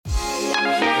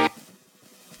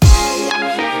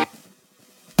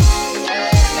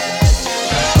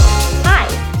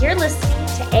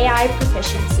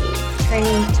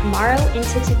Tomorrow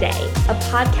into Today, a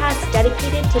podcast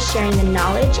dedicated to sharing the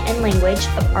knowledge and language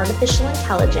of artificial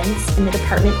intelligence in the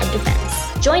Department of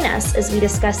Defense. Join us as we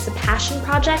discuss the passion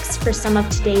projects for some of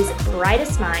today's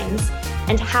brightest minds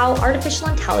and how artificial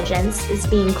intelligence is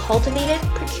being cultivated,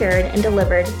 procured, and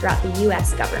delivered throughout the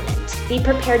U.S. government. Be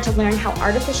prepared to learn how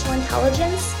artificial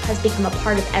intelligence has become a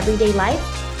part of everyday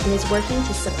life and is working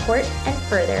to support and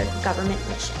further government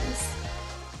missions.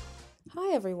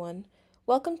 Hi everyone.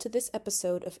 Welcome to this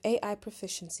episode of AI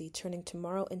Proficiency Turning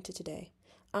Tomorrow into Today.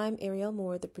 I'm Ariel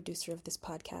Moore, the producer of this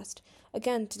podcast.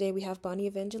 Again, today we have Bonnie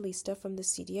Evangelista from the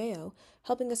CDAO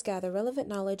helping us gather relevant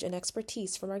knowledge and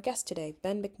expertise from our guest today,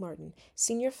 Ben McMartin,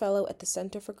 Senior Fellow at the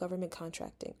Center for Government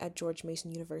Contracting at George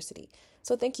Mason University.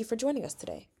 So thank you for joining us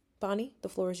today. Bonnie, the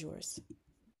floor is yours.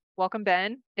 Welcome,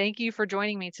 Ben. Thank you for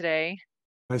joining me today.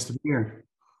 Nice to be here.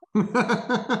 This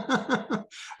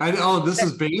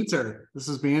is banter. This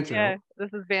is banter. Yeah,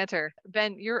 this is banter.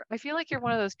 Ben, I feel like you're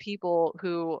one of those people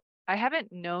who I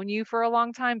haven't known you for a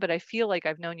long time, but I feel like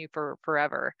I've known you for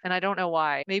forever. And I don't know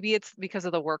why. Maybe it's because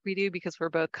of the work we do, because we're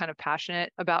both kind of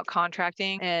passionate about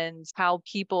contracting and how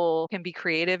people can be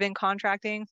creative in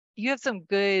contracting. You have some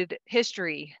good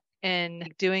history in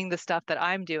doing the stuff that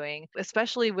I'm doing,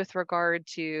 especially with regard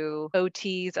to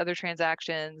OTs, other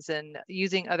transactions, and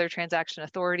using other transaction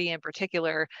authority in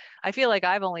particular. I feel like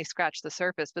I've only scratched the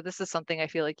surface, but this is something I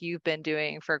feel like you've been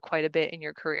doing for quite a bit in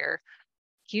your career.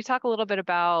 Can you talk a little bit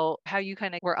about how you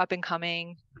kind of were up and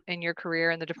coming in your career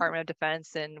in the Department of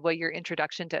Defense and what your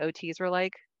introduction to OTs were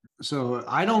like? So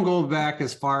I don't go back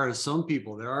as far as some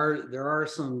people. There are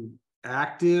some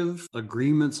active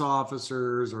agreements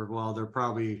officers, or they're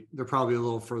probably a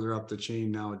little further up the chain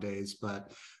nowadays,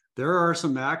 but there are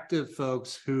some active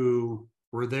folks who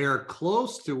were there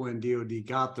close to when DoD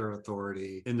got their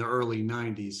authority in the early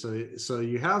 90s. So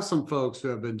you have some folks who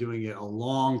have been doing it a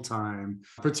long time,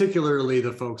 particularly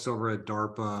the folks over at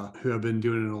DARPA who have been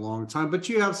doing it a long time, but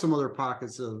you have some other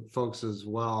pockets of folks as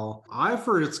well. I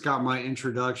first got my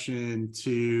introduction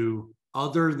to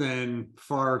other than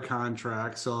FAR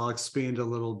contracts, so I'll expand a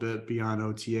little bit beyond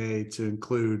OTA to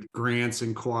include grants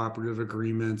and cooperative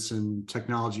agreements and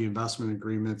technology investment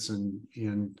agreements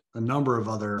and a number of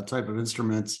other type of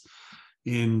instruments.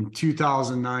 In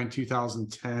 2009,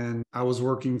 2010, I was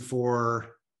working for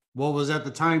what was at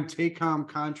the time TACOM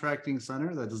Contracting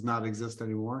Center. That does not exist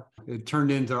anymore. It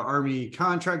turned into Army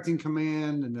Contracting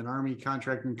Command and then Army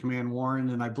Contracting Command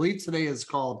Warren, and I believe today is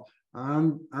called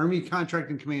Army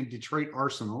Contracting Command Detroit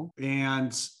Arsenal.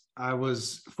 And I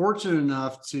was fortunate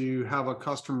enough to have a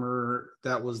customer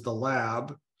that was the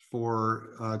lab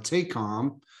for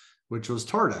TACOM, which was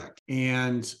TARDEC.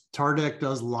 And TARDEC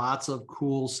does lots of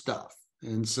cool stuff.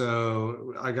 And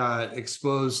so I got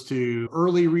exposed to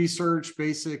early research,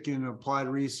 basic and applied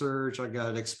research. I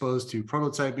got exposed to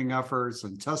prototyping efforts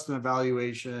and test and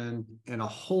evaluation and a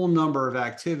whole number of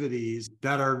activities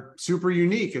that are super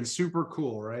unique and super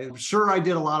cool, right? I'm sure I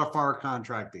did a lot of FAR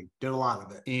contracting, did a lot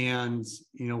of it. And,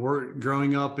 we're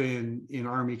growing up in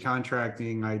Army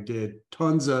contracting. I did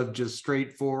tons of just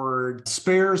straightforward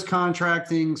spares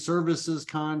contracting, services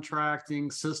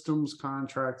contracting, systems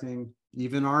contracting,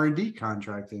 even R&D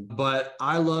contracting. But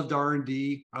I loved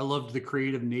R&D. I loved the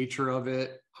creative nature of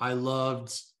it. I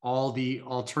loved all the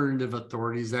alternative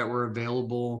authorities that were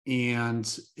available.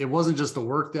 And it wasn't just the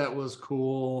work that was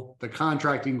cool, the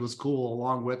contracting was cool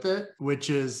along with it, which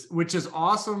is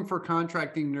awesome for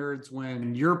contracting nerds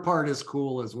when your part is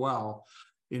cool as well.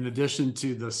 In addition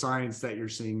to the science that you're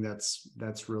seeing,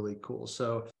 that's really cool.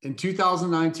 So in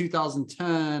 2009,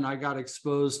 2010, I got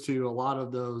exposed to a lot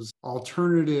of those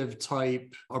alternative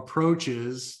type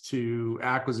approaches to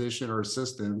acquisition or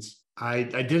assistance. I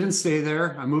didn't stay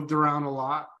there. I moved around a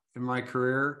lot in my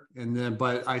career,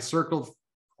 but I circled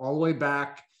all the way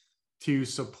back to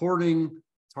supporting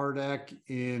TARDEC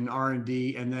in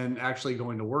R&D and then actually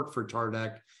going to work for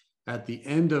TARDEC at the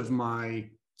end of my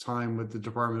time with the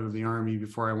Department of the Army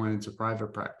before I went into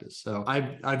private practice. So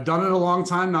I've done it a long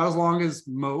time, not as long as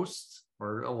most,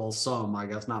 or some, I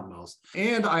guess, not most.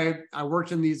 And I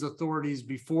worked in these authorities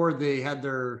before they had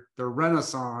their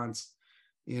renaissance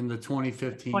in the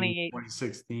 2015,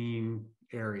 2016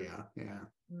 area. Yeah.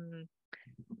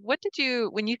 What did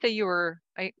when you say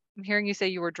I'm hearing you say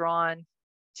you were drawn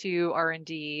to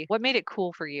R&D, what made it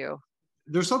cool for you?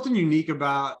 There's something unique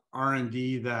about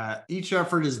R&D that each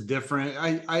effort is different.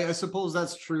 I suppose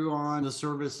that's true on the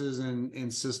services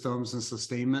and systems and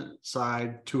sustainment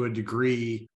side to a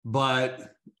degree.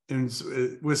 But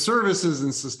with services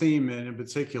and sustainment in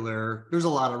particular, there's a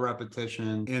lot of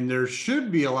repetition and there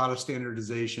should be a lot of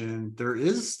standardization. There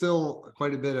is still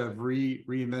quite a bit of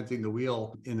reinventing the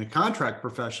wheel in the contract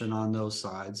profession on those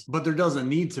sides, but there doesn't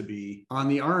need to be. On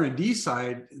the R&D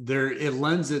side, it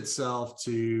lends itself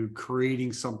to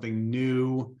creating something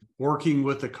new, working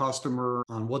with the customer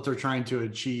on what they're trying to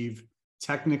achieve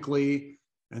technically,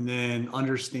 and then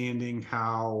understanding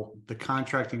how the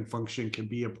contracting function can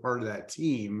be a part of that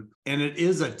team. And it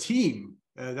is a team.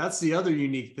 That's the other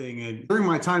unique thing. And during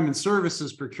my time in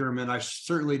services procurement, I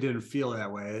certainly didn't feel that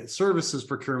way. Services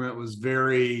procurement was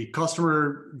very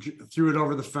customer threw it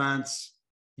over the fence.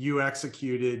 You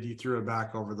executed, you threw it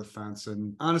back over the fence.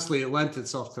 And honestly, it lent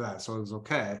itself to that. So it was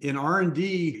okay. In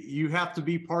R&D, you have to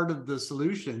be part of the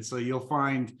solution. So you'll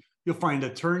find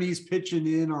attorneys pitching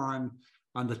in on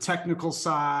the technical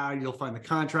side, you'll find the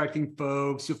contracting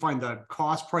folks, you'll find the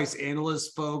cost price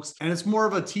analyst folks, and it's more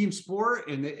of a team sport,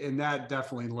 and that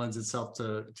definitely lends itself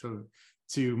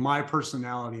to my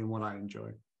personality and what I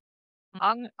enjoy.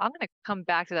 I'm going to come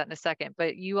back to that in a second,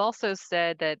 but you also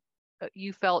said that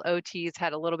you felt OTs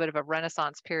had a little bit of a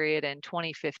renaissance period in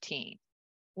 2015.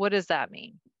 What does that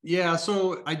mean? Yeah,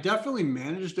 so I definitely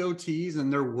managed OTs,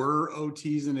 and there were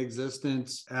OTs in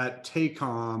existence at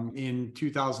TACOM in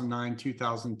 2009,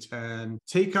 2010.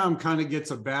 TACOM kind of gets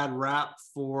a bad rap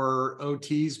for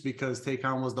OTs because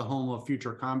TACOM was the home of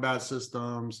future combat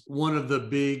systems. One of the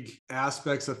big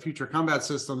aspects of future combat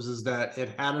systems is that it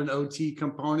had an OT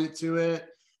component to it.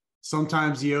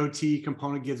 Sometimes the OT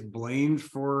component gets blamed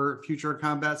for future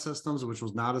combat systems, which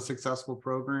was not a successful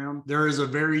program. There is a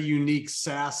very unique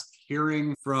SASC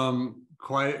hearing from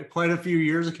quite a few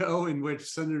years ago in which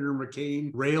Senator McCain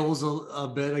rails a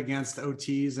bit against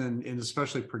OTs and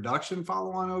especially production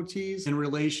follow-on OTs in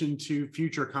relation to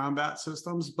future combat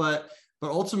systems. But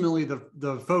ultimately,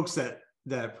 the folks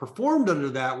that performed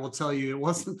under that will tell you it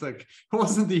wasn't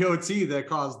the OT that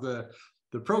caused the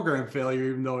program failure,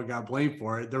 even though it got blamed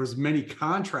for it. There was many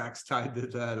contracts tied to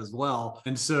that as well.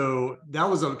 And so that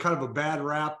was a kind of a bad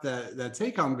rap that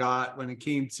TACOM got when it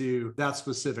came to that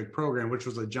specific program, which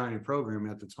was a giant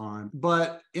program at the time.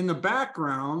 But in the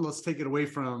background, let's take it away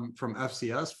from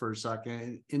FCS for a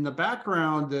second. In the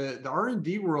background, the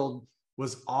R&D world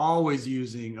was always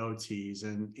using OTs,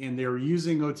 and they were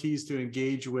using OTs to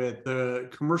engage with the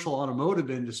commercial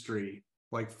automotive industry,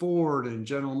 like Ford and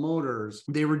General Motors.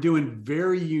 They were doing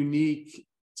very unique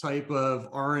type of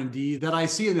R&D that I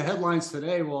see in the headlines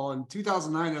today. Well, in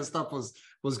 2009, that stuff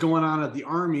was going on at the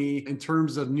Army in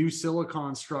terms of new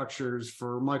silicon structures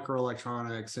for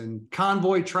microelectronics and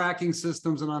convoy tracking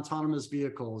systems and autonomous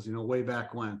vehicles, way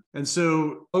back when. And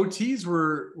so OTs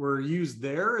were used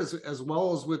there as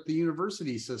well as with the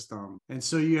university system. And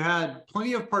so you had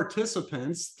plenty of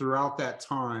participants throughout that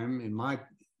time in my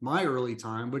early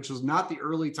time, which was not the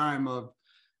early time of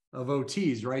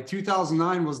OTs, right?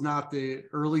 2009 was not the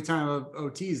early time of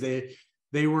OTs.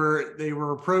 They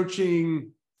were approaching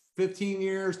 15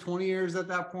 years, 20 years at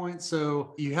that point.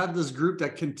 So you had this group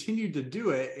that continued to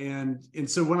do it. And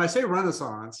so when I say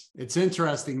Renaissance, it's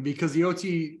interesting because the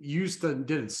OT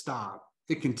didn't stop.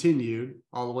 It continued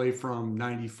all the way from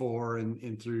 94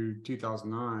 and through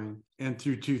 2009 and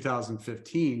through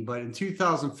 2015. But in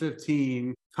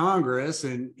 2015, Congress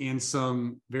and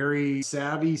some very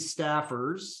savvy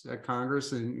staffers at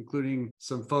Congress, and including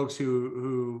some folks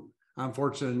who I'm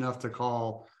fortunate enough to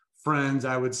call friends,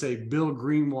 I would say Bill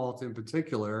Greenwald in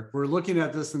particular, we're looking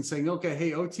at this and saying, okay,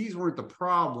 hey, OTs weren't the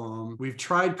problem. We've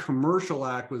tried commercial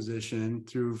acquisition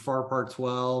through FAR Part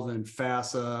 12 and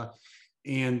FASA,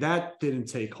 and that didn't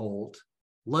take hold.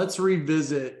 Let's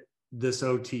revisit this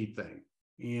OT thing.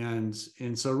 And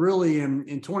so really in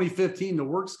 2015, the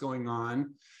work's going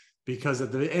on, because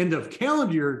at the end of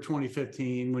calendar year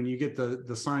 2015, when you get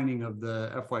the signing of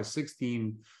the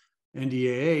FY16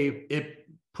 NDAA, it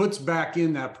puts back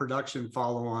in that production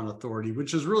follow-on authority,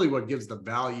 which is really what gives the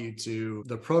value to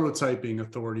the prototyping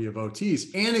authority of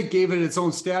OTs. And it gave it its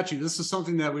own statute. This is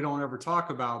something that we don't ever talk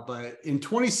about, but in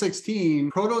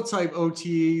 2016, prototype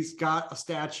OTs got a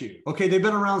statute. Okay, they've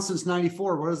been around since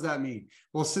 94. What does that mean?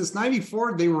 Well, since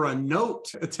 94, they were a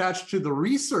note attached to the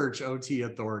research OT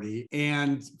authority,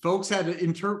 and folks had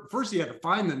to first you had to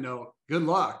find the note. Good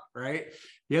luck, right?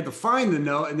 You had to find the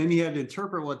note, and then you had to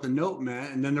interpret what the note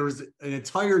meant. And then there was an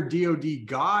entire DoD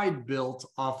guide built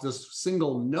off this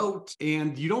single note.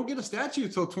 And you don't get a statute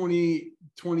until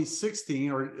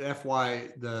 2016 or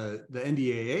the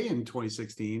NDAA in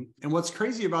 2016. And what's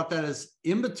crazy about that is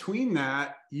in between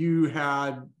that, you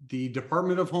had the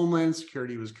Department of Homeland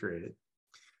Security was created.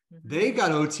 Mm-hmm. They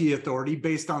got OT authority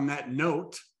based on that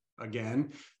note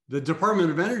again. The Department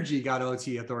of Energy got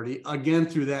OT authority again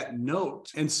through that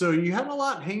note. And so you have a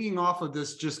lot hanging off of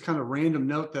this just kind of random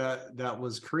note that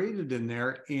was created in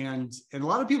there. And a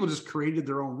lot of people just created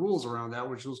their own rules around that,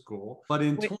 which was cool. But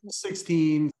in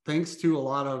 2016, thanks to a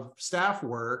lot of staff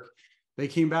work, they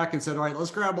came back and said, all right,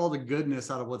 let's grab all the goodness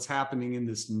out of what's happening in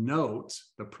this note,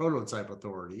 the prototype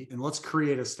authority, and let's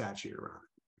create a statute around it.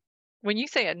 When you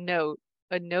say a note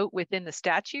within the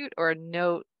statute or a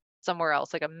note somewhere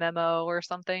else, like a memo or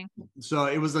something? So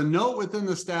it was a note within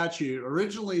the statute.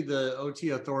 Originally, the OT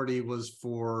authority was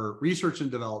for research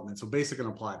and development, so basic and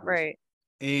applied research. Right.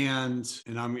 And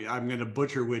I'm going to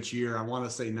butcher which year. I want to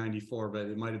say 94, but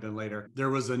it might have been later. There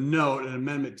was a note, an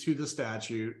amendment to the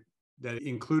statute that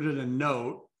included a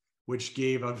note which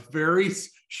gave a very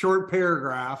short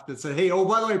paragraph that said, hey, oh,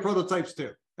 by the way, prototypes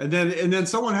too. And then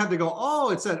someone had to go, oh,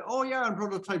 it said, oh yeah, and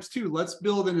prototypes too. Let's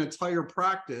build an entire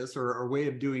practice or way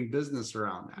of doing business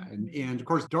around that. And of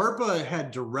course, DARPA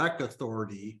had direct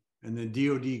authority, and then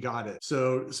DoD got it.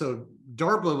 So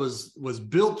DARPA was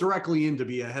built directly in to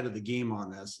be ahead of the game on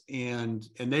this, and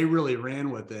they really ran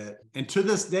with it. And to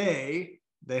this day,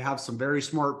 they have some very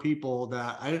smart people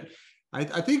that I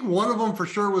think one of them for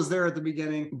sure was there at the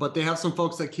beginning, but they have some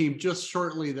folks that came just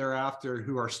shortly thereafter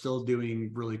who are still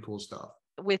doing really cool stuff.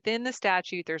 Within the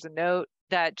statute, there's a note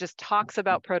that just talks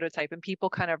about prototype, and people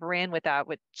kind of ran with that,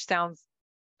 which sounds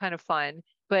kind of fun.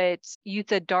 But you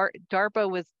said DARPA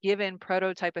was given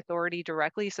prototype authority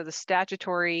directly. So the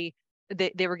statutory,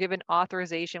 they were given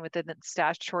authorization within the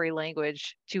statutory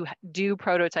language to do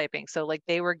prototyping. So like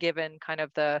they were given kind of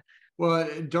well,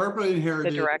 DARPA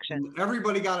inherited the direction.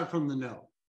 Everybody got it from the note.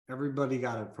 Everybody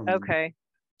got it from okay. The note.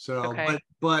 So, okay.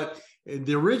 but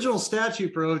the original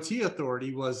statute for OT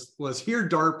authority was here,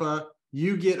 DARPA,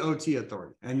 you get OT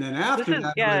authority. And then after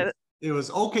that, it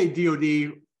was okay,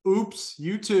 DoD, oops,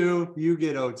 you too, you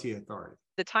get OT authority.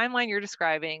 The timeline you're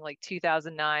describing, like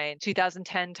 2009,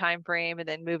 2010 timeframe, and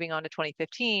then moving on to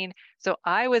 2015. So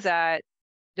I was at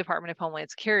Department of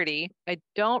Homeland Security. I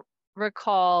don't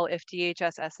recall if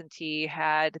DHS S&T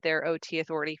had their OT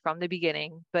authority from the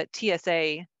beginning, but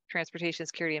TSA, Transportation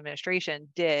Security Administration,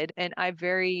 did. And so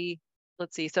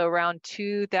around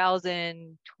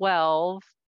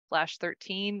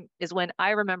 2012/13 is when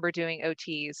I remember doing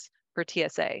OTs for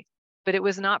TSA, but it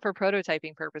was not for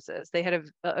prototyping purposes. They had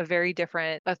a very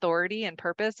different authority and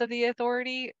purpose of the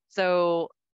authority. So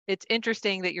it's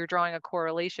interesting that you're drawing a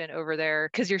correlation over there,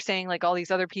 because you're saying like all these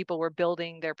other people were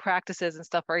building their practices and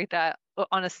stuff like that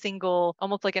on a single,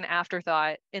 almost like an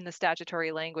afterthought in the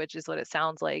statutory language is what it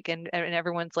sounds like. And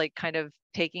everyone's like kind of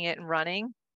taking it and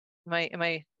running. Am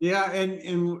I? Yeah.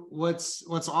 And what's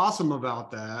awesome about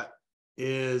that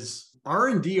is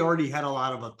R&D already had a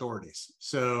lot of authorities.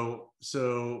 So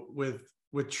with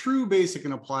true basic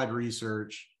and applied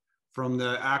research, from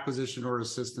the acquisition or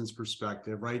assistance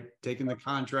perspective, right? Taking the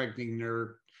contracting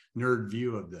nerd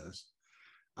view of this.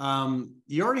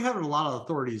 You already have a lot of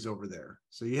authorities over there.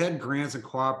 So you had grants and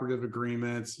cooperative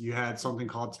agreements. You had something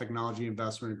called technology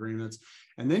investment agreements.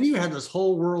 And then you had this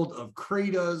whole world of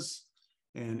CRADAs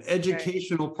and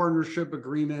educational partnership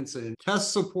agreements and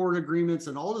test support agreements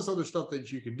and all this other stuff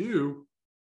that you could do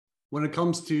when it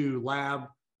comes to lab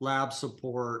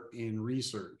support and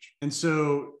research. And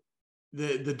so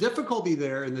the difficulty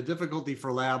there, and the difficulty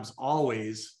for labs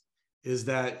always, is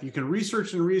that you can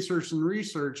research and research and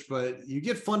research, but you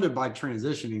get funded by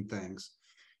transitioning things.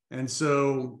 And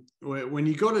so when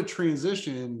you go to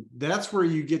transition, that's where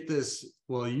you get this,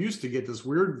 well, you used to get this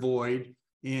weird void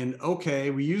in, okay,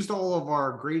 we used all of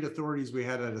our great authorities we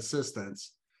had at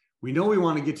assistance. We know we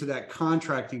want to get to that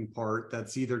contracting part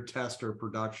that's either test or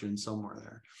production somewhere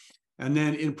there. And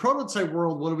then in prototype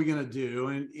world, what are we going to do?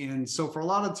 And so for a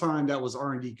lot of time, that was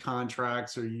R&D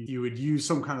contracts, or you would use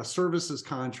some kind of services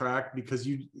contract because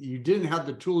you didn't have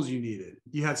the tools you needed.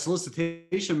 You had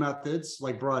solicitation methods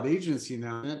like broad agency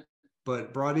announcement,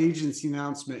 but broad agency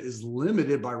announcement is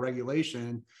limited by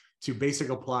regulation to basic,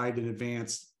 applied, and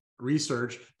advanced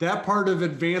research. That part of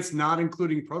advanced, not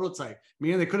including prototype.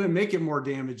 Man, they couldn't make it more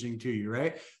damaging to you,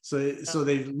 right? So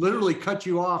they literally cut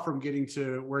you off from getting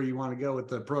to where you want to go with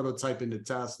the prototype into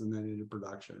test and then into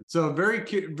production. So a very,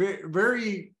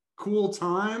 very cool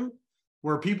time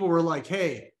where people were like,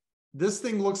 hey, this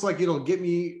thing looks like it'll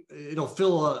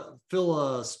fill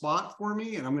a spot for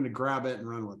me, and I'm going to grab it and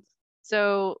run with it.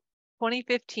 So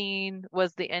 2015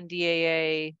 was the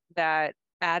NDAA that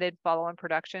added follow-on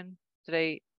production. Did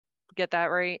I get that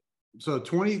right? So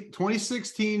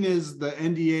 2016 is the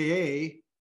NDAA,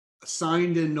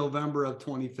 signed in November of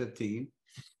 2015.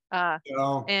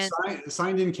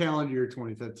 Signed in calendar year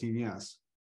 2015, yes.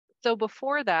 So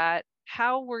before that,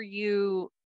 how were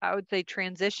you I would say,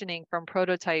 transitioning from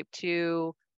prototype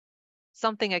to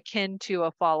something akin to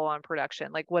a follow-on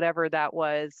production, like whatever that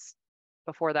was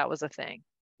before that was a thing.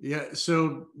 Yeah.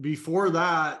 So before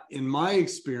that, in my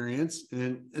experience,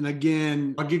 and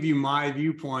again, I'll give you my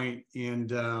viewpoint, and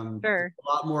Sure. a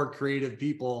lot more creative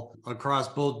people across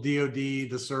both DoD,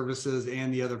 the services,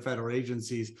 and the other federal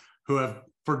agencies who have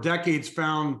for decades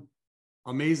found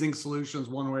amazing solutions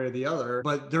one way or the other.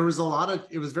 But there was a lot of,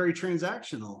 it was very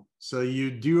transactional. So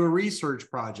you do a research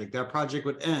project, that project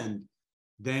would end.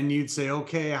 Then you'd say,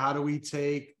 okay, how do we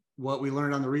take what we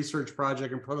learned on the research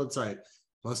project and prototype?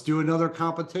 Let's do another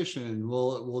competition.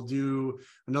 We'll do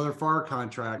another FAR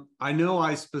contract. I know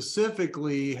I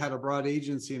specifically had a broad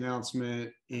agency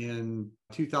announcement in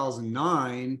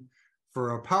 2009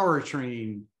 for a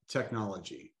powertrain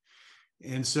technology.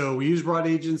 And so we used broad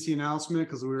agency announcement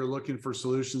because we were looking for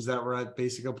solutions that were at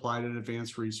basic, applied, and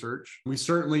advanced research. We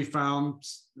certainly found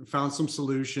some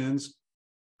solutions.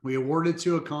 We awarded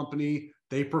to a company.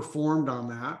 They performed on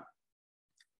that.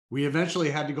 We eventually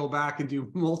had to go back and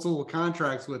do multiple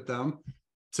contracts with them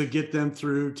to get them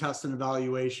through test and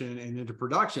evaluation and into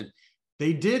production.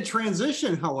 They did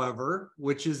transition, however,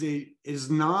 which is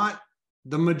not,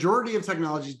 the majority of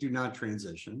technologies do not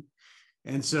transition.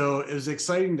 And so it was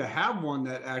exciting to have one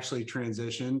that actually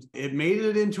transitioned. It made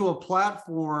it into a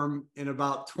platform in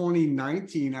about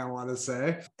 2019, I want to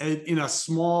say, in a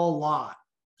small lot.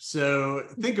 So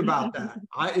think about that.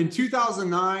 In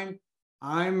 2009,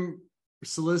 I'm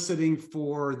soliciting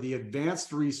for the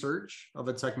advanced research of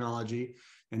a technology.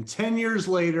 And 10 years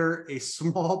later, a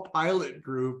small pilot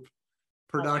group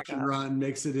production run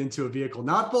makes it into a vehicle,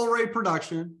 not full rate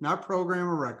production, not program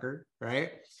or record,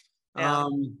 right? Yeah.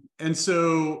 And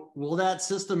so will that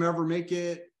system ever make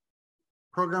it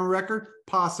program record?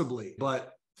 Possibly,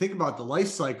 but think about the life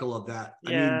cycle of that.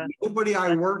 Yeah. I mean, nobody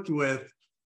I worked with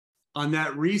on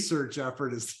that research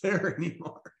effort is there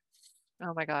anymore.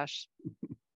 Oh my gosh.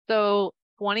 So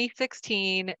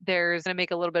 2016, there's going to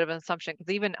make a little bit of an assumption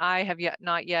because even I have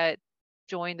not yet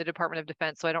joined the Department of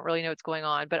Defense, so I don't really know what's going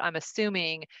on, but I'm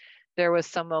assuming there was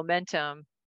some momentum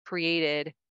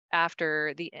created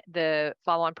after the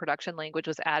follow-on production language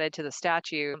was added to the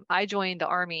statute. I joined the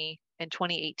Army in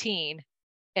 2018,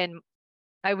 and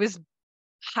I was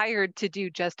hired to do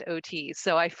just OT.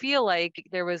 So I feel like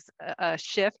there was a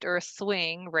shift or a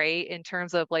swing, right, in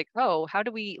terms of like, oh, how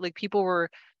do we, like, people were,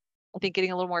 I think,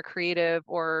 getting a little more creative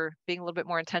or being a little bit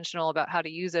more intentional about how to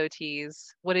use OTs.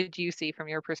 What did you see from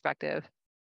your perspective?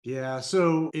 Yeah,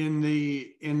 so in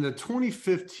the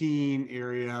 2015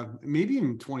 area, maybe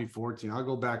in 2014, I'll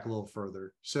go back a little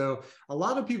further. So a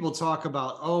lot of people talk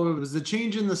about, oh, it was the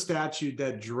change in the statute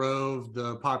that drove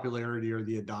the popularity or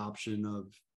the adoption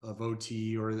of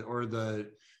OT or the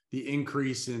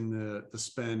increase in the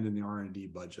spend in the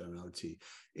R&D budget on OT.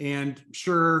 And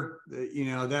sure,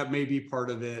 that may be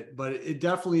part of it, but it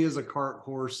definitely is a cart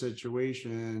horse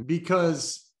situation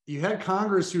because you had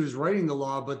Congress who was writing the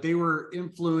law, but they were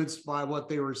influenced by what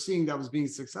they were seeing that was being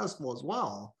successful as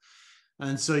well.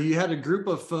 And so you had a group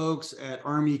of folks at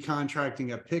Army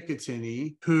contracting at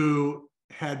Picatinny who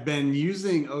had been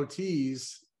using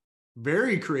OTs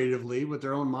very creatively with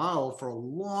their own model for a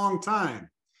long time.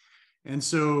 And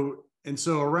so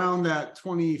around that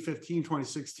 2015,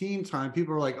 2016 time,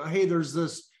 people are like, oh, hey, there's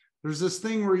this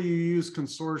thing where you use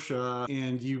consortia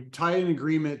and you tie an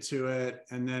agreement to it,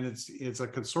 and then it's a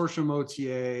consortium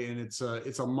OTA, and it's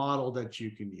a model that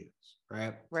you can use,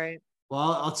 right? Right.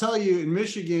 Well, I'll tell you, in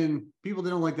Michigan, people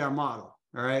didn't like that model.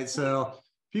 All right. So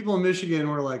people in Michigan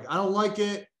were like, I don't like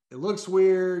it. It looks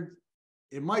weird.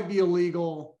 It might be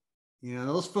illegal.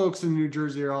 Those folks in New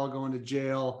Jersey are all going to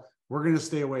jail. We're going to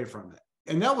stay away from it.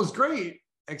 And that was great,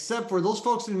 except for those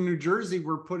folks in New Jersey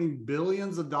were putting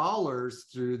billions of dollars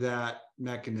through that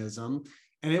mechanism.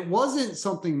 And it wasn't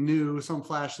something new, some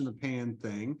flash in the pan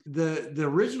thing. The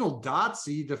original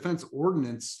DOTC, Defense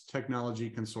Ordnance Technology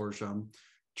Consortium,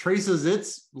 traces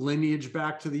its lineage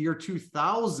back to the year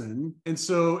 2000. And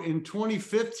so in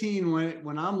 2015,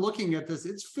 when I'm looking at this,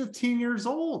 it's 15 years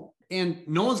old and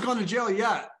no one's gone to jail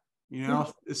yet.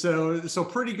 So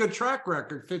pretty good track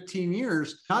record, 15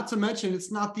 years. Not to mention,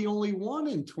 it's not the only one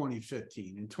in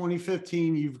 2015. In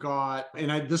 2015, you've got,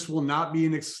 and this will not be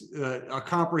a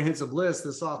comprehensive list,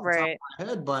 this off the top of my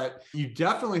head, but you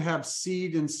definitely have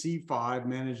SEED and C5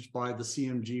 managed by the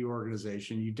CMG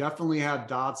organization. You definitely have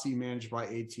DOTC managed by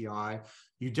ATI.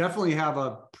 You definitely have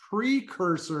a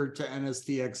precursor to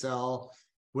NSTXL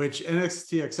which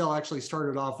NXTXL actually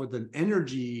started off with an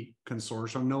energy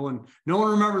consortium. No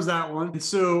one remembers that one. And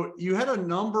so you had a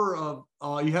number of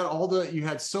you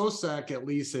had SOSEC, at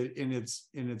least in its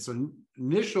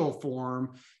initial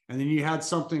form, and then you had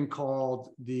something called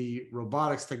the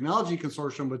Robotics Technology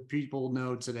Consortium, which people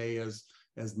know today as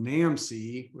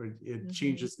NAMC. It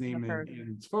changed its name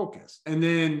in its focus. And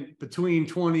then between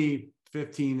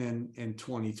 2015 and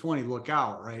 2020, look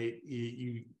out, right?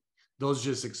 Those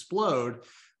just explode.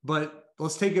 But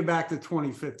let's take it back to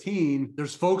 2015.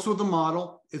 There's folks with the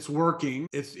model. It's working.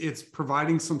 It's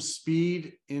providing some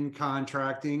speed in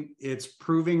contracting. It's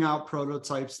proving out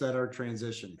prototypes that are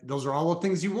transitioning. Those are all the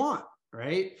things you want,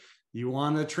 right? You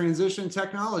want to transition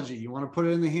technology. You want to put it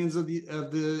in the hands of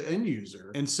the end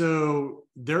user. And so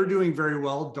they're doing very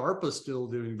well. DARPA's still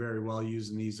doing very well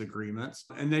using these agreements.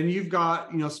 And then you've got,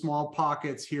 small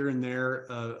pockets here and there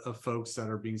of folks that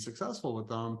are being successful with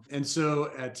them. And so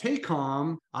at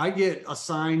TACOM, I get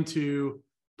assigned to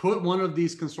put one of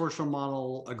these consortium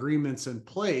model agreements in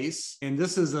place. And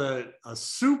this is a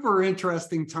super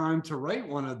interesting time to write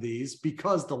one of these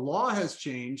because the law has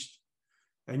changed.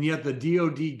 And yet the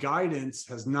DoD guidance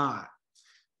has not.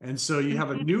 And so you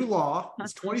have a new law.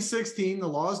 It's 2016. The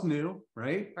law is new,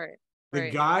 right? Right.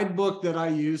 The guidebook that I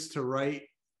used to write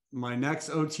my next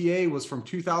OTA was from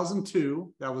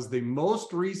 2002. That was the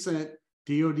most recent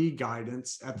DoD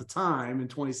guidance at the time in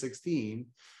 2016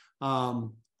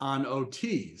 on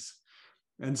OTs.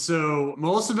 And so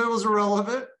most of it was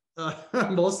irrelevant.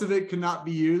 Most of it could not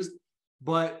be used,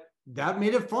 but that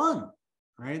made it fun,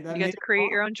 right? You got to create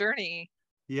your own journey.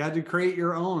 You had to create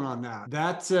your own on that.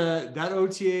 That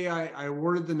OTA I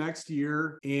awarded the next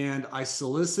year, and I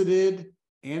solicited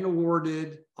and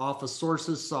awarded off of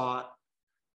sources sought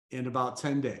in about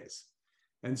 10 days.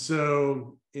 And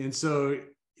so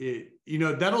it,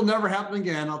 that'll never happen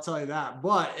again. I'll tell you that.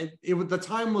 But the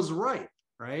time was right.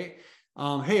 Hey,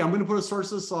 I'm going to put a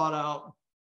sources sought out.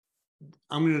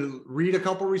 I'm going to read a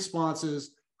couple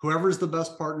responses. Whoever's the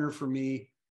best partner for me,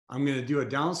 I'm going to do a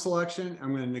down selection. I'm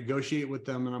going to negotiate with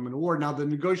them and I'm going to award. Now, the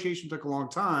negotiation took a long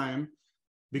time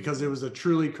because it was a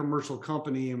truly commercial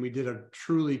company and we did a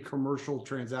truly commercial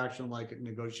transaction like a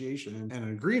negotiation and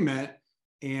an agreement.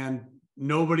 And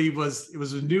it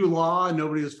was a new law and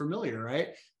nobody was familiar,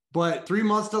 right? But 3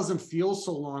 months doesn't feel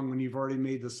so long when you've already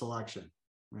made the selection,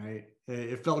 right?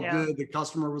 It felt good. The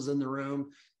customer was in the room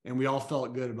and we all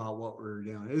felt good about what we were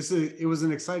doing. It was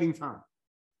an exciting time.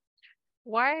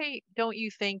 Why don't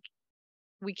you think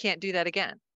we can't do that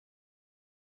again?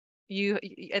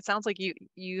 It sounds like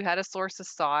you had a sources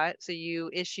sought, so you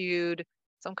issued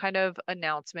some kind of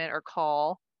announcement or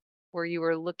call where you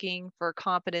were looking for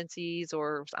competencies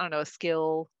or, I don't know, a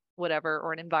skill, whatever,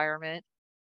 or an environment.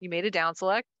 You made a down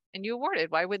select and you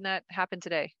awarded. Why wouldn't that happen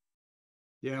today?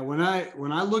 Yeah, when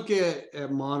I look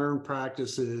at modern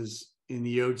practices in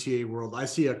the OTA world, I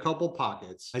see a couple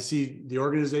pockets. I see the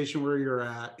organization where you're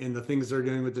at and the things they're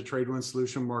doing with the TradeWin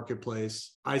solution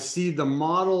marketplace. I see the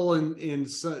model and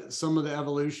some of the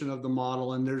evolution of the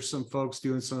model, and there's some folks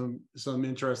doing some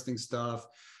interesting stuff.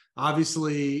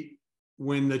 Obviously,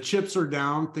 when the chips are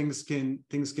down, things can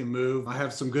move. I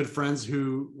have some good friends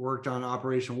who worked on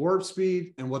Operation Warp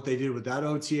Speed and what they did with that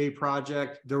OTA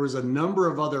project. There was a number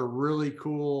of other really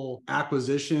cool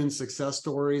acquisition success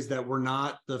stories that were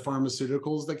not the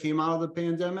pharmaceuticals that came out of the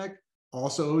pandemic,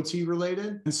 also OT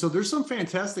related. And so there's some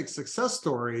fantastic success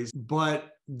stories,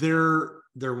 but they're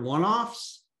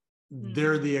one-offs. Mm-hmm.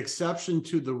 They're the exception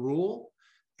to the rule,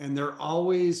 and they're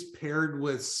always paired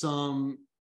with some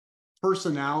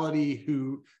personality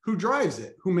who drives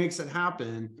it, who makes it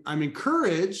happen. I'm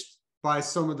encouraged by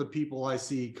some of the people I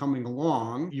see coming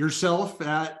along. Yourself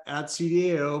at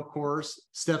CDAO, of course,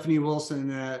 Stephanie Wilson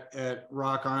at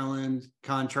Rock Island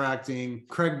Contracting,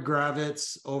 Craig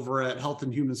Gravitz over at Health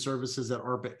and Human Services at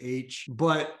ARPA-H.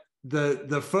 But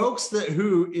the folks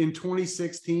who in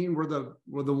 2016 were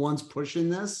the ones pushing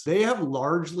this, they have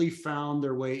largely found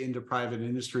their way into private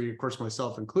industry, of course,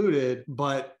 myself included,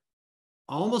 but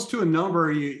almost to a number.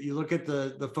 You look at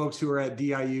the folks who are at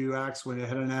DIU, Axwin,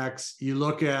 Head and X. You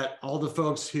look at all the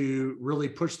folks who really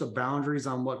push the boundaries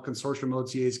on what consortium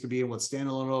OTAs could be and what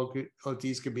standalone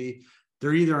OTs could be.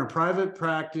 They're either in private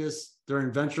practice, they're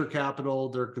in venture capital,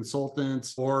 they're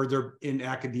consultants, or they're in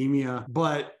academia.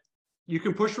 But you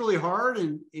can push really hard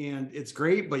and it's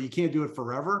great, but you can't do it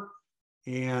forever.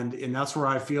 And that's where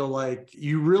I feel like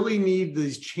you really need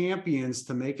these champions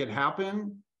to make it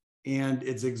happen. And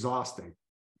it's exhausting.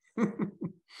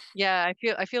 Yeah,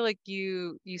 I feel like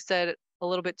you said a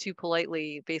little bit too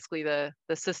politely. Basically, the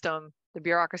system, the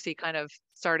bureaucracy kind of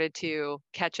started to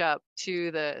catch up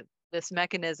to this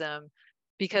mechanism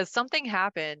because something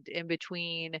happened in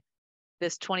between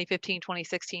this 2015,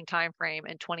 2016 timeframe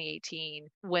and 2018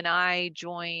 when I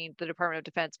joined the Department of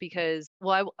Defense because,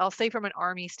 well, I'll say from an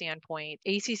Army standpoint,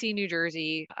 ACC New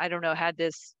Jersey, I don't know, had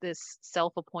this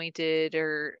self-appointed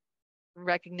or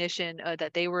recognition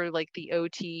that they were like the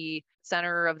OT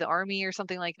center of the Army or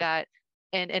something like that.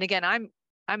 And again, I'm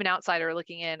an outsider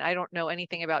looking in. I don't know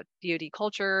anything about DoD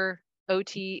culture,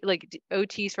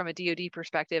 OTs from a DoD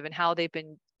perspective and how they've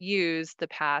been used the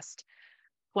past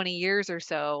 20 years or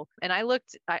so. And I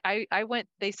went,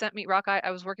 they sent me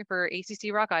I was working for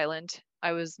ACC Rock Island.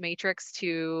 I was matrix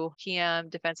to PM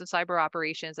Defensive Cyber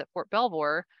Operations at Fort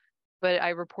Belvoir, but I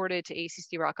reported to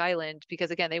ACC Rock Island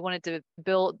because again, they wanted to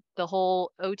build the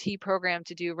whole OT program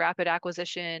to do rapid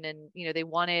acquisition. And, they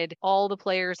wanted all the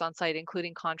players on site,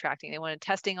 including contracting. They wanted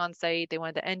testing on site. They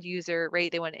wanted the end user,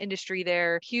 right? They wanted industry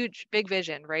there, huge, big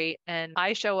vision, right? And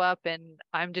I show up and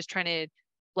I'm just trying to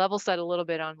level set a little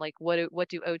bit on like what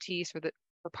do OTs for the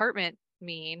department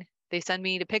mean. They send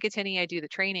me to Picatinny, I do the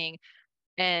training,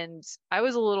 and I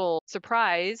was a little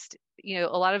surprised. A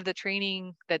lot of the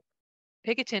training that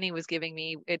Picatinny was giving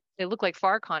me, it looked like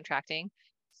FAR contracting,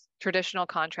 traditional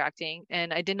contracting,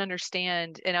 and I didn't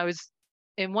understand.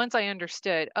 And once I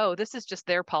understood, oh, this is just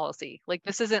their policy. Like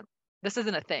this isn't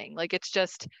a thing. Like it's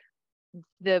just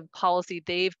the policy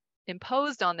they've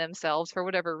imposed on themselves for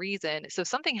whatever reason. So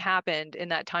something happened in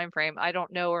that time frame. I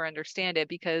don't know or understand it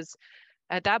because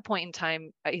at that point in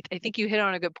time, I think you hit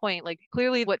on a good point. Like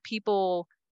clearly what people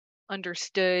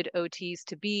understood OTs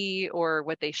to be or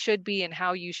what they should be and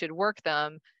how you should work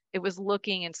them, it was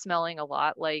looking and smelling a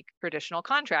lot like traditional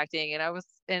contracting.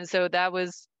 And so it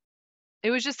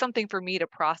was just something for me to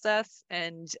process.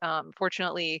 And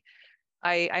fortunately,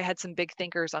 I had some big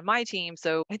thinkers on my team.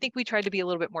 So I think we tried to be a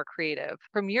little bit more creative.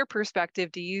 From your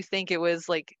perspective, do you think it was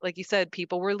like you said,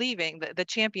 people were leaving, the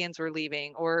champions were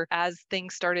leaving, or as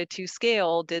things started to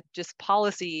scale, did just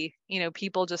policy,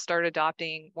 people just started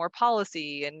adopting more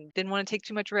policy and didn't want to take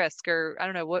too much risk? Or I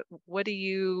don't know, what do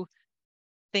you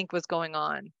think was going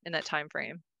on in that time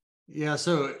frame? Yeah,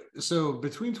 so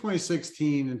between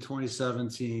 2016 and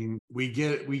 2017, we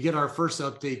get our first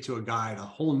update to a guide, a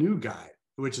whole new guide,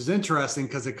 which is interesting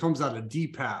because it comes out of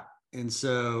DPAP. And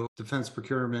so Defense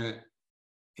Procurement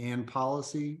and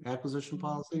Policy, Acquisition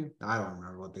Policy. I don't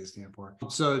remember what they stand for.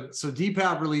 So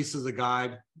DPAP releases a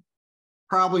guide,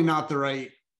 probably not the right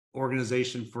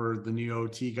organization for the new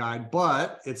OT guide,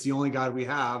 but it's the only guide we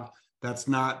have that's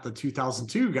not the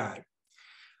 2002 guide.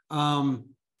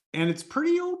 And it's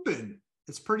pretty open.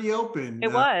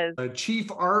 It was. The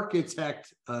chief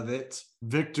architect of it,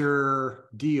 Victor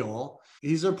Deal,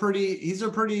 he's a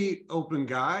pretty open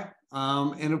guy.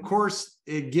 And of course,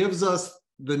 it gives us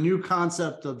the new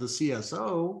concept of the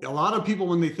CSO. A lot of people,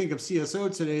 when they think of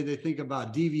CSO today, they think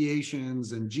about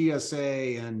deviations and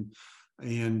GSA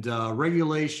and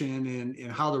regulation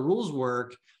and how the rules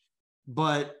work.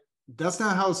 But that's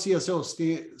not how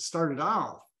CSO started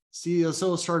off.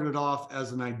 CSO started off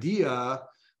as an idea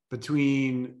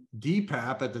between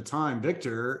DPAP at the time,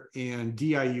 Victor, and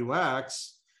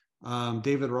DIUX,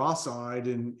 David Rosside,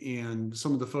 and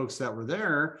some of the folks that were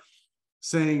there,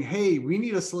 saying, hey, we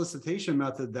need a solicitation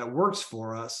method that works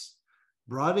for us.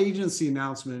 Broad agency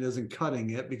announcement isn't cutting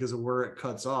it because of where it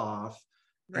cuts off.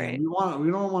 Right. And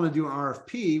we don't want to do an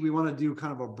RFP. We want to do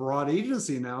kind of a broad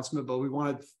agency announcement, but we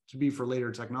want it to be for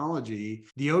later technology.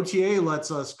 The OTA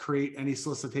lets us create any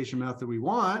solicitation method we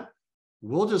want.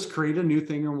 We'll just create a new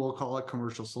thing and we'll call it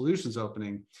commercial solutions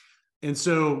opening. And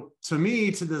so to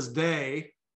me, to this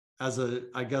day, as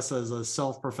a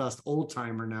self-professed old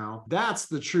timer now, that's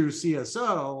the true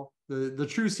CSO. The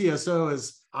true CSO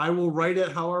is I will write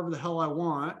it however the hell I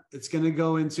want. It's going to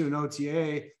go into an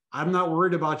OTA. I'm not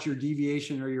worried about your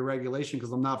deviation or your regulation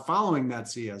because I'm not following that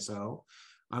CSO.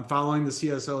 I'm following the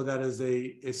CSO that is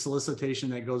a solicitation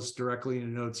that goes directly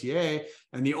in an OTA.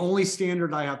 And the only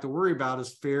standard I have to worry about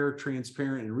is fair,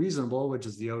 transparent, and reasonable, which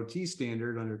is the OT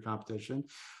standard under competition.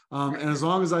 And as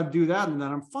long as I do that, then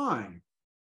I'm fine.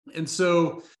 And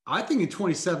so I think in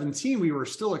 2017, we were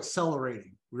still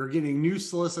accelerating. We were getting new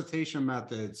solicitation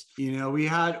methods. We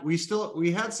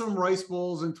had some rice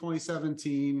bowls in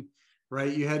 2017.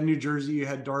 Right, you had New Jersey, you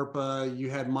had DARPA, you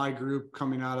had my group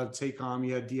coming out of TACOM,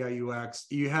 you had DIUX,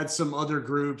 you had some other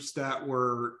groups that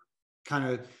were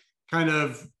kind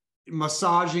of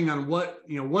massaging on what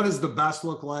does the best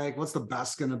look like, what's the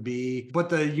best going to be. But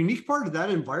the unique part of that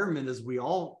environment is we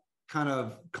all kind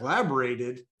of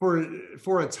collaborated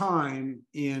for a time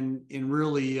in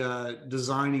really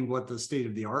designing what the state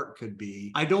of the art could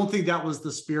be. I don't think that was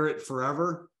the spirit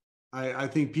forever. I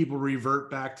think people revert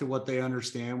back to what they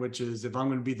understand, which is if I'm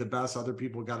going to be the best, other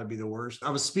people got to be the worst. I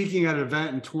was speaking at an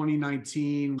event in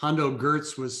 2019. Hondo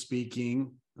Gertz was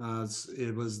speaking.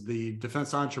 It was the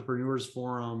Defense Entrepreneurs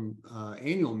Forum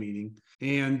annual meeting.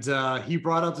 And he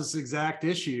brought up this exact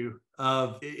issue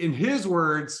of, in his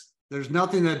words, there's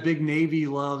nothing that Big Navy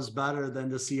loves better than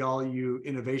to see all you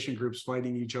innovation groups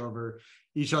fighting each other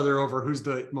over who's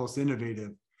the most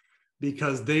innovative,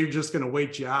 because they're just going to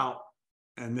wait you out.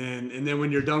 And then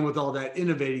when you're done with all that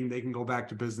innovating, they can go back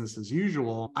to business as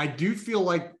usual. I do feel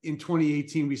like in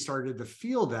 2018, we started to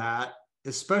feel that,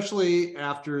 especially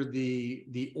after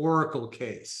the Oracle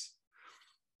case.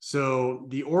 So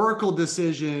the Oracle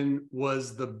decision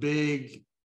was the big,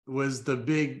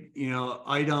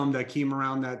 item that came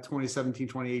around that 2017,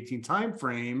 2018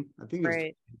 timeframe. I think it was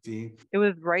 2018. It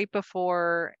was right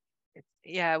before,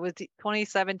 it was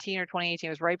 2017 or 2018.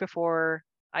 It was right before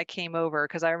I came over,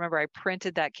 because I remember I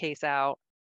printed that case out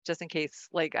just in case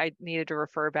like I needed to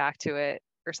refer back to it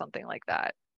or something like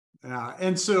that. Yeah.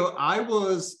 And so I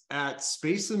was at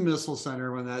Space and Missile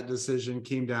Center when that decision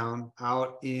came down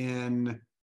out in,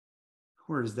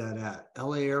 where is that at?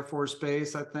 LA Air Force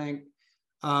Base, I think.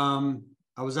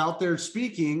 I was out there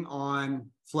speaking on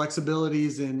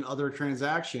flexibilities in other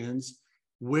transactions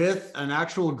with an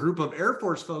actual group of Air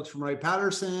Force folks from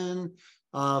Wright-Patterson,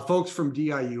 folks from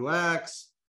DIUX.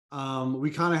 We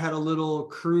kind of had a little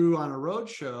crew on a road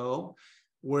show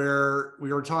where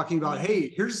we were talking about,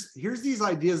 hey, here's these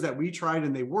ideas that we tried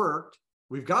and they worked.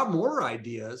 We've got more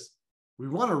ideas. We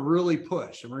want to really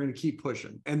push, and we're going to keep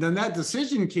pushing. And then that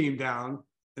decision came down,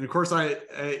 and of course,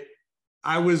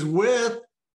 I was with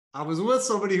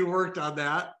somebody who worked on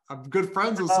that. I'm good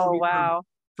friends with somebody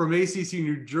from ACC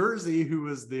New Jersey who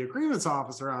was the agreements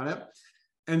officer on it.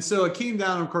 And so it came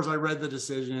down, of course, I read the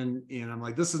decision and I'm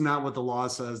like, this is not what the law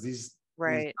says. These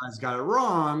guys got it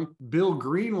wrong. Bill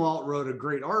Greenwalt wrote a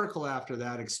great article after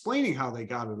that explaining how they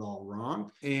got it all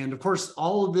wrong. And of course,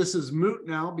 all of this is moot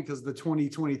now because the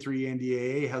 2023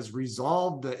 NDAA has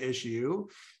resolved the issue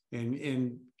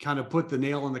and kind of put the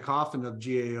nail in the coffin of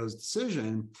GAO's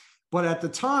decision. But at the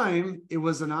time, it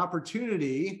was an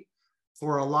opportunity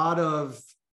for a lot of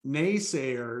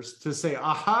naysayers to say,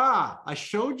 aha, I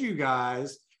showed you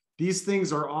guys, these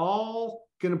things are all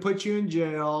going to put you in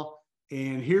jail.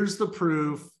 And here's the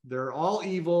proof. They're all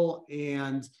evil.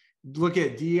 And look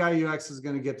at DIUX is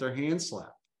going to get their hand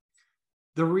slapped.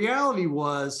 The reality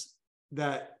was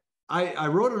that I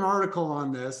wrote an article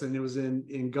on this, and it was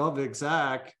in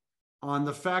GovExec, on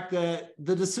the fact that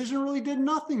the decision really did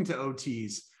nothing to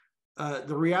OTs.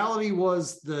 The reality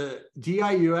was the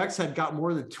DIUX had got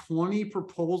more than 20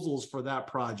 proposals for that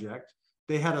project.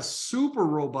 They had a super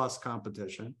robust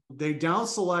competition. They down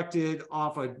selected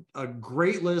off a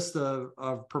great list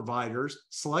of providers,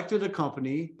 selected a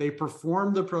company. They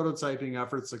performed the prototyping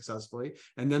effort successfully,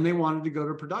 and then they wanted to go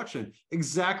to production.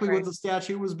 Exactly what the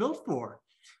statute was built for.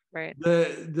 Right.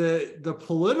 The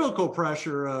political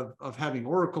pressure of having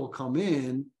Oracle come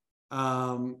in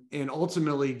and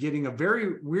ultimately getting a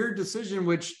very weird decision,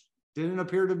 which didn't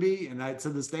appear to be, and to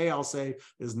this day, I'll say,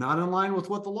 is not in line with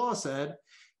what the law said,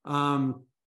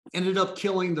 ended up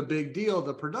killing the big deal,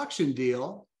 the production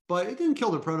deal, but it didn't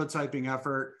kill the prototyping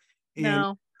effort.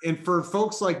 And for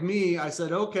folks like me, I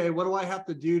said, okay, what do I have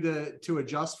to do to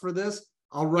adjust for this?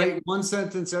 I'll write one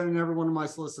sentence in every one of my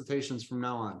solicitations from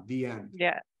now on, the end.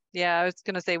 Yeah, I was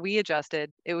going to say we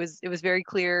adjusted. It was very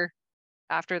clear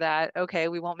after that, okay,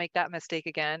 we won't make that mistake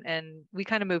again. And we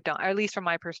kind of moved on, or at least from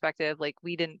my perspective, like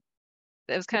it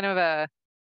was kind of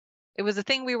it was a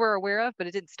thing we were aware of, but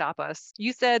it didn't stop us.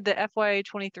 You said the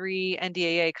FY23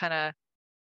 NDAA kind of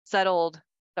settled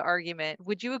the argument.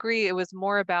 Would you agree it was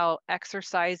more about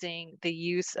exercising the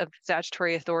use of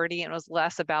statutory authority and it was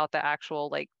less about the actual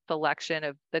like selection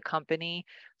of the company,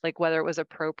 like whether it was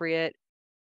appropriate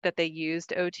that they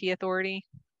used OT authority?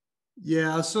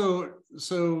 Yeah, so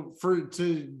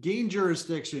to gain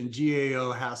jurisdiction,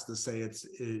 GAO has to say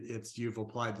it's you've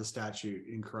applied the statute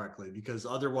incorrectly, because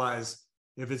otherwise,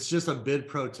 if it's just a bid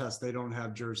protest, they don't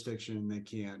have jurisdiction and they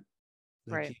can't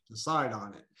decide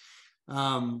on it.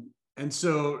 And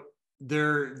so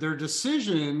their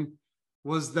decision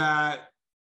was that,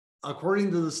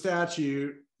 according to the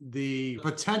statute, the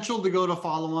potential to go to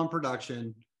follow-on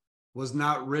production was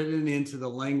not written into the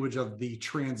language of the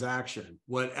transaction,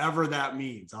 whatever that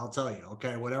means. I'll tell you,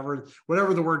 okay, whatever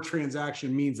the word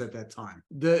transaction means at that time.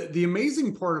 The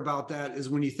amazing part about that is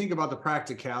when you think about the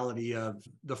practicality of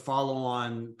the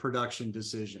follow-on production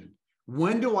decision.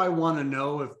 When do I want to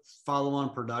know if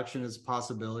follow-on production is a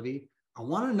possibility? I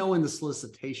want to know in the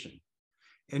solicitation.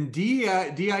 And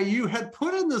DIU had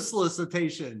put in the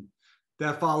solicitation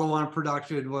that follow-on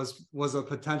production was a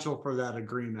potential for that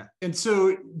agreement. And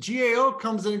so GAO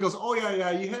comes in and goes, oh yeah,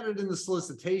 you had it in the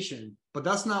solicitation, but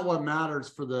that's not what matters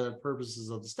for the purposes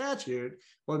of the statute.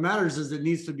 What matters is it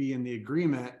needs to be in the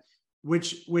agreement,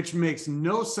 which makes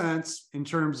no sense in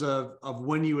terms of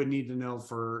when you would need to know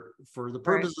for the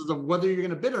purposes of whether you're going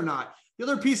to bid or not. The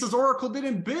other piece is Oracle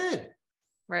didn't bid.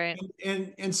 Right.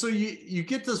 And so you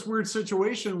get this weird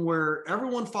situation where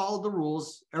everyone followed the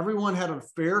rules. Everyone had a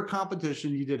fair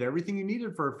competition. You did everything you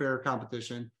needed for a fair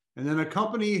competition. And then a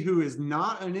company who is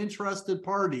not an interested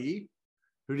party,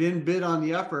 who didn't bid on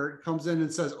the effort, comes in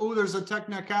and says, oh, there's a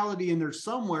technicality in there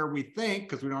somewhere, we think,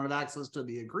 because we don't have access to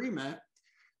the agreement.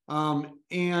 And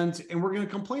we're going to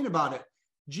complain about it.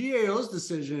 GAO's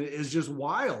decision is just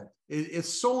wild. It's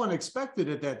so unexpected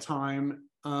at that time.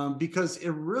 Because it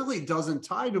really doesn't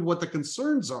tie to what the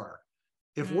concerns are.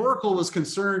 If Oracle was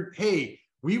concerned, hey,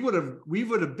 we would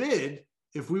have bid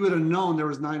if we would have known there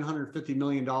was $950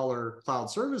 million cloud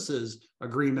services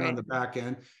agreement on the back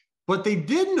end, but they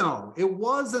did know it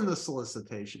was in the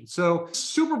solicitation. So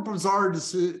super bizarre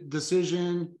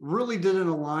decision, really didn't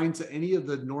align to any of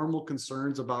the normal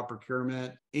concerns about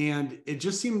procurement. And it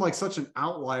just seemed like such an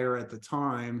outlier at the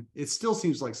time. It still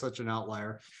seems like such an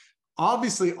outlier.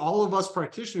 Obviously, all of us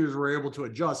practitioners were able to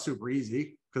adjust super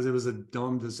easy because it was a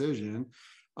dumb decision.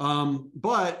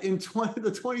 But in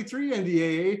the 23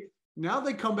 NDAA, now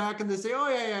they come back and they say, oh,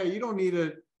 yeah, you don't need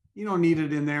it. You don't need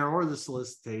it in there or the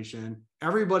solicitation.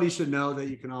 Everybody should know that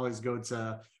you can always go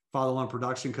to follow-on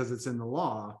production because it's in the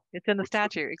law. It's in the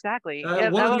statute, exactly. One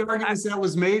of the arguments that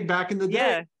was made back in the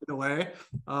day, in a way,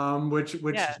 which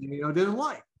didn't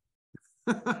like.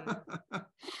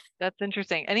 That's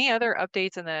interesting. Any other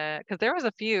updates because there was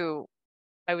a few,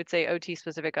 I would say, OT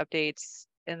specific updates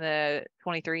in the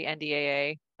 23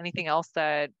 NDAA. Anything else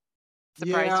that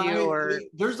surprised you or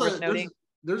worth noting?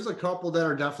 There's a couple that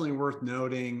are definitely worth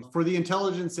noting. For the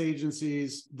intelligence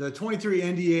agencies, the 23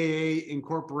 NDAA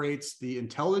incorporates the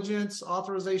Intelligence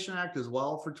Authorization Act as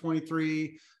well for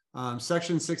 23.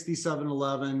 Section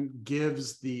 6711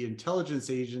 gives the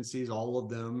intelligence agencies, all of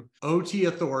them, OT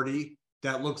authority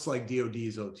that looks like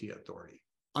DoD's OT authority.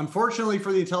 Unfortunately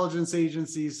for the intelligence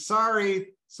agencies, sorry,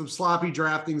 some sloppy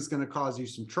drafting is going to cause you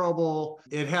some trouble.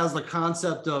 It has the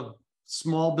concept of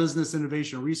Small Business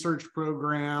Innovation Research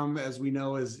Program, as we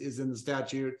know, is in the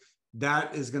statute.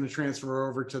 That is going to transfer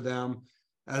over to them,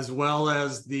 as well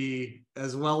as the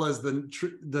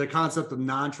concept of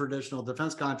non-traditional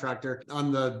defense contractor.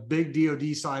 On the big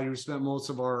DoD side, who spent most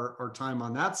of our time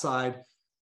on that side,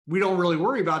 we don't really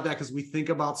worry about that because we think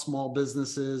about small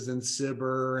businesses and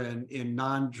cyber and in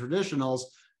non-traditionals.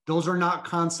 Those are not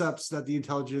concepts that the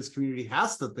intelligence community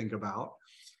has to think about.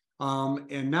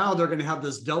 And now they're going to have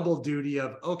this double duty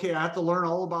of, okay, I have to learn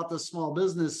all about the small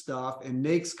business stuff and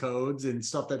NAICS codes and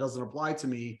stuff that doesn't apply to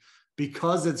me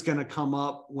because it's going to come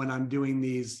up when I'm doing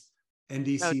these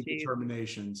NDC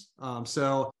determinations.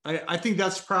 So I think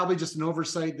that's probably just an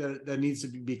oversight that needs to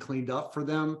be cleaned up for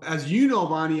them. As you know,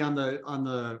 Bonnie, on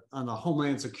the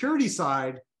Homeland Security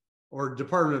side or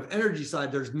Department of Energy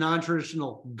side, there's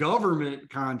non-traditional government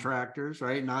contractors,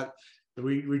 right?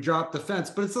 We drop defense,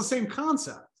 but it's the same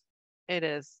concept. It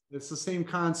is. It's the same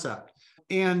concept.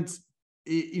 And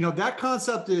that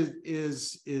concept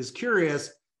is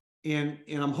curious. And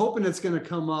I'm hoping it's going to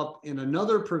come up in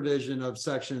another provision of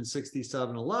Section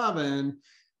 6711,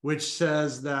 which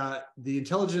says that the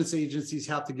intelligence agencies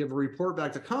have to give a report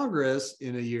back to Congress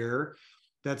in a year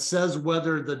that says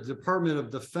whether the Department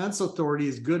of Defense authority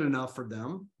is good enough for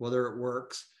them, whether it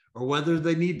works, or whether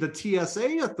they need the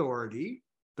TSA authority,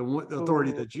 the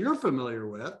authority that you're familiar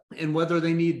with, and whether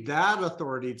they need that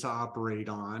authority to operate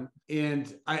on.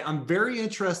 And I'm very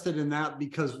interested in that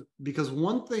because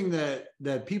one thing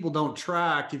that people don't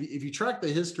track, if you track the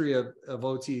history of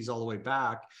OTs all the way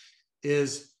back,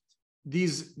 is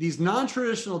these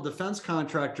non-traditional defense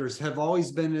contractors have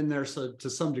always been in there to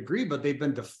some degree, but they've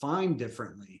been defined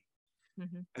differently.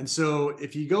 Mm-hmm. And so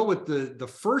if you go with the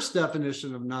first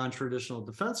definition of non-traditional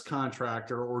defense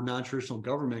contractor or non-traditional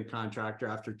government contractor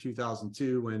after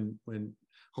 2002, when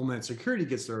Homeland Security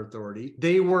gets their authority,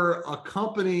 they were a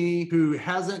company who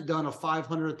hasn't done a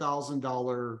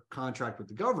 $500,000 contract with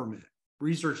the government,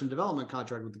 research and development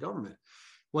contract with the government.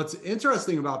 What's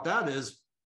interesting about that is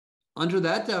under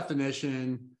that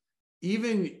definition,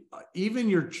 even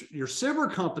your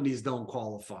cyber companies don't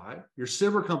qualify. Your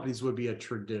cyber companies would be a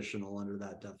traditional under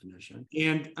that definition.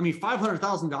 And I mean,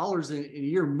 $500,000 in a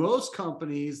year, most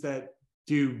companies that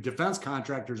do defense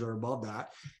contractors are above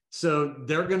that. So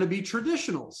they're going to be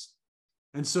traditionals.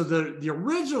 And so the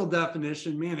original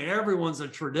definition, man, everyone's a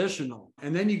traditional.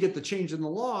 And then you get the change in the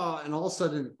law, and all of a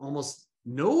sudden, almost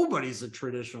nobody's a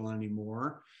traditional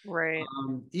anymore. Right.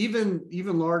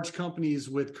 Even large companies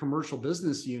with commercial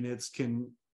business units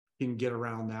can get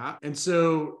around that. And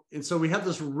so we have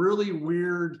this really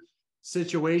weird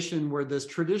situation where this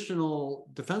traditional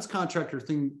defense contractor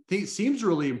thing seems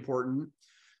really important,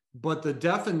 but the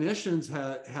definitions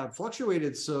have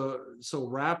fluctuated so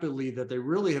rapidly that they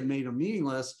really have made them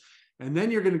meaningless. And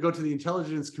then you're going to go to the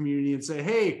intelligence community and say,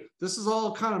 hey, this is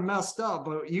all kind of messed up,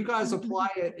 but you guys apply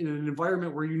it in an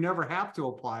environment where you never have to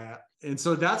apply it. And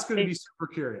so that's going to be super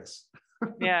curious.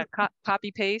 Yeah,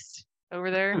 copy paste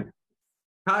over there.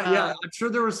 Yeah, I'm sure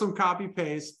there was some copy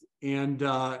paste, and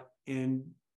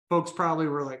folks probably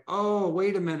were like, oh,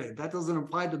 wait a minute, that doesn't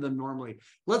apply to them normally.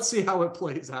 Let's see how it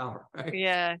plays out. Right?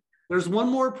 Yeah. There's one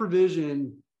more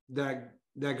provision that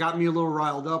got me a little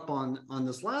riled up on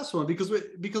this last one, because we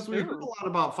heard a lot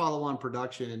about follow-on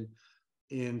production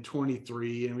in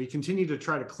 23, and we continue to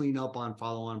try to clean up on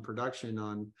follow-on production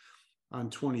on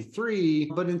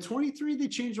 23. But in 23, they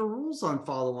changed the rules on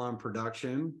follow-on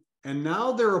production, and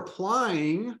now they're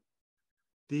applying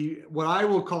what I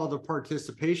will call the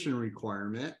participation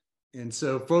requirement. And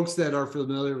so folks that are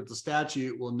familiar with the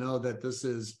statute will know that this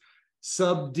is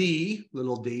sub D,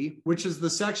 little d, which is the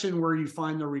section where you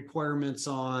find the requirements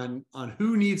on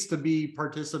who needs to be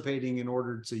participating in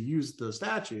order to use the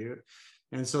statute.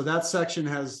 And so that section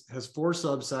has 4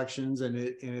 subsections, and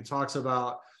it talks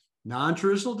about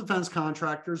non-traditional defense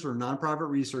contractors or non-profit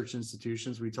research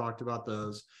institutions. We talked about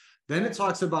those. Then it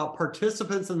talks about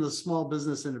participants in the Small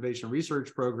Business Innovation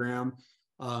Research Program.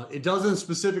 It doesn't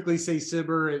specifically say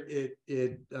SBIR.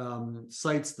 It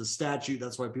cites the statute.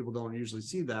 That's why people don't usually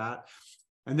see that.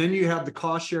 And then you have the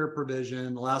cost share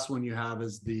provision. The last one you have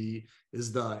is the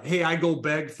hey, I go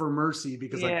beg for mercy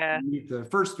because I can't meet the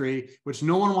first 3, which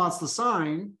no one wants to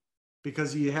sign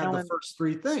because you had the first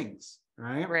 3 things,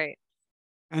 right? Right.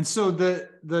 And so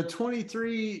the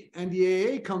 23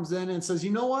 NDAA comes in and says,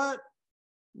 you know what?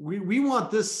 We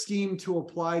want this scheme to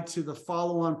apply to the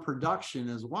follow-on production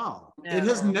as well. No. It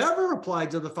has never applied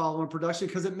to the follow-on production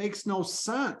because it makes no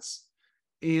sense.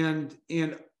 And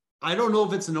I don't know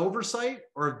if it's an oversight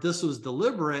or if this was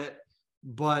deliberate,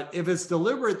 but if it's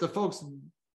deliberate, the folks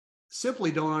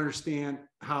simply don't understand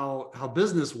how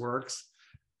business works,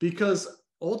 because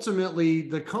ultimately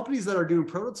the companies that are doing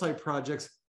prototype projects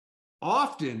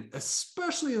often,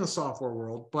 especially in the software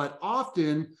world, but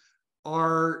often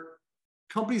are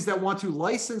companies that want to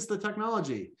license the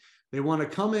technology. They want to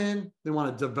come in, they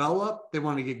want to develop, they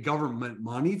want to get government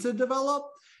money to develop,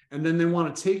 and then they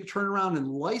want to turn around and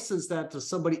license that to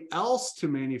somebody else to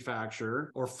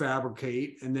manufacture or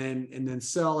fabricate, and then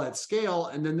sell at scale,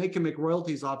 and then they can make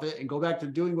royalties off it and go back to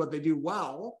doing what they do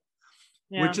well,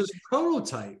 which is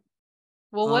prototype.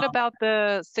 Well, what about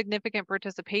the significant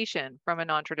participation from a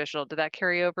non-traditional? Did that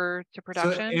carry over to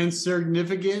production? And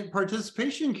significant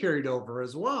participation carried over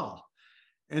as well.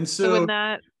 And so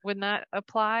wouldn't that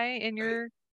apply in your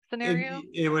scenario?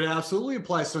 It would absolutely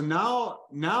apply. So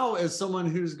now as someone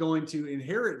who's going to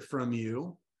inherit from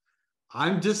you,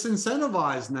 I'm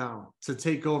disincentivized now to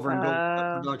take over and go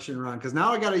the production run, because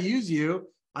now I got to use you.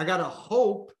 I got to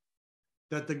hope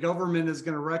that the government is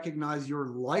going to recognize your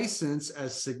license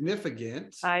as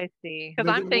significant. I see. Because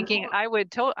I'm thinking I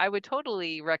would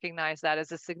totally recognize that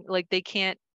as like they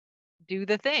can't do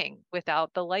the thing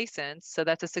without the license. So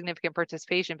that's a significant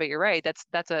participation. But you're right.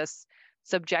 That's a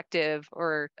subjective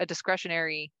or a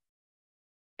discretionary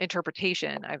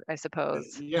interpretation, I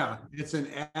suppose. Yeah, it's an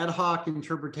ad hoc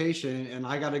interpretation, and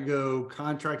I got to go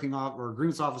contracting off or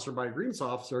agreements officer by agreements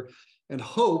officer and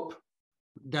hope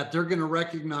that they're going to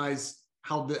recognize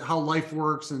how life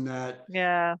works, and that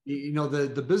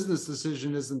the business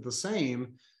decision isn't the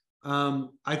same.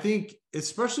 I think,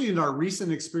 especially in our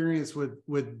recent experience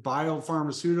with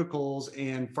biopharmaceuticals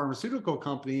and pharmaceutical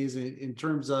companies, in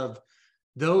terms of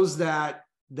those that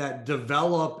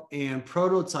develop and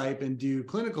prototype and do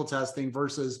clinical testing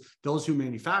versus those who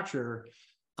manufacture,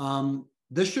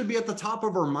 this should be at the top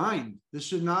of our mind. This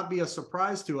should not be a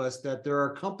surprise to us that there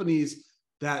are companies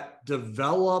that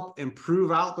develop and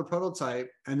prove out the prototype,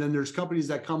 and then there's companies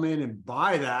that come in and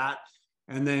buy that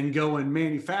and then go and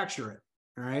manufacture it.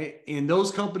 All right. And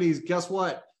those companies, guess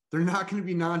what? They're not going to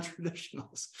be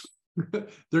non-traditionals.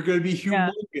 They're going to be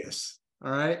humongous.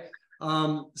 All right.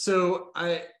 So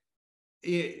I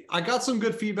got some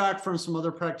good feedback from some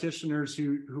other practitioners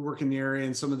who work in the area,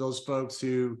 and some of those folks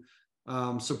who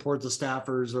support the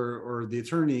staffers or the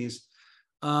attorneys.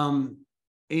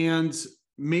 And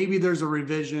maybe there's a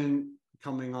revision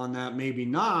coming on that, maybe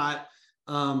not.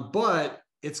 But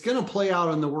it's going to play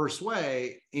out in the worst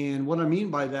way. And what I mean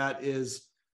by that is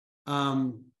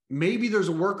maybe there's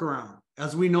a workaround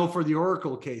as we know for the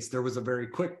Oracle case, there was a very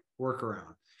quick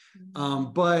workaround.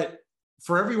 But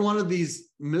for every one of these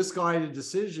misguided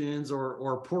decisions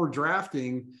or poor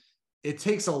drafting, it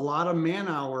takes a lot of man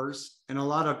hours and a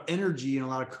lot of energy and a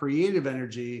lot of creative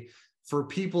energy for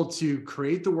people to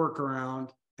create the workaround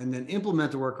and then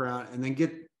implement the workaround and then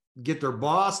get their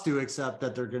boss to accept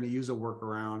that they're going to use a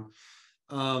workaround.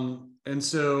 And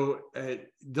so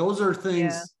those are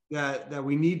things that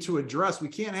we need to address. We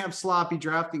can't have sloppy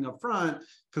drafting up front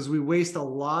because we waste a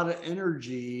lot of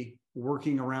energy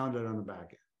working around it on the back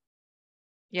end.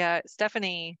 Yeah,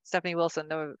 Stephanie Wilson,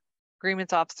 the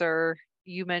agreements officer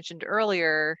you mentioned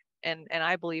earlier, and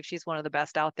I believe she's one of the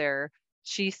best out there.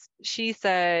 She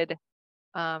said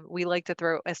we like to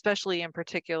throw, especially in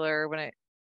particular when it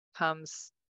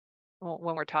comes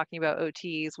when we're talking about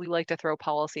OTs, we like to throw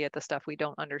policy at the stuff we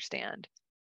don't understand.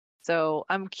 So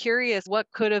I'm curious what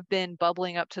could have been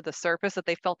bubbling up to the surface that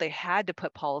they felt they had to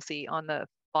put policy on the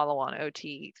follow-on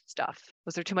OT stuff.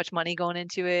 Was there too much money going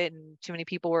into it and too many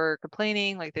people were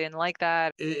complaining, like they didn't like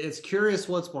that? It's curious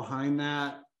what's behind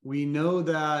that. We know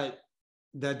that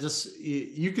just,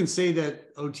 you can say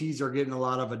that OTs are getting a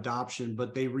lot of adoption,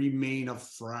 but they remain a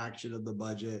fraction of the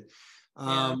budget.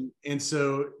 And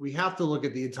so we have to look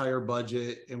at the entire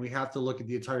budget, and we have to look at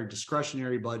the entire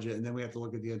discretionary budget, and then we have to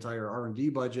look at the entire R&D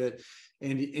budget,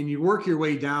 and you work your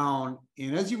way down.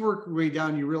 And as you work your way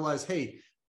down, you realize, hey,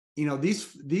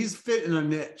 these fit in a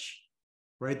niche,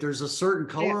 right? There's a certain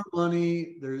color of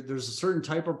money. There's a certain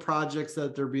type of projects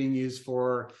that they're being used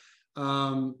for.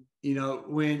 When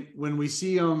we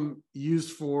see them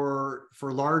used for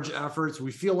large efforts,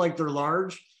 we feel like they're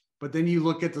large. But then you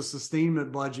look at the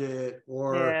sustainment budget,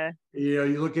 or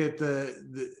you look at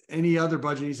the any other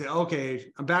budget, and you say,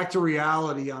 okay, I'm back to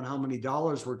reality on how many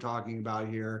dollars we're talking about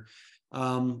here.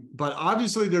 But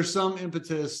obviously, there's some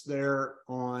impetus there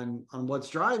on what's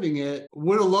driving it.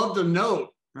 Would have loved to note,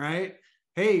 right?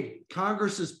 Hey,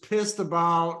 Congress is pissed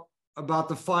about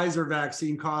the Pfizer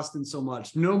vaccine costing so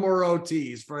much. No more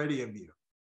OTs for any of you.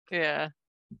 Yeah.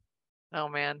 Oh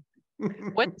man,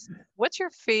 what's your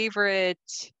favorite?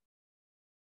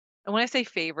 And when I say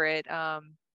favorite,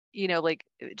 like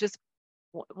just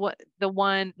what the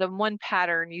one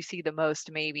pattern you see the most,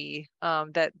 maybe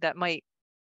that might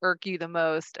irk you the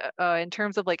most in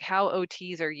terms of like how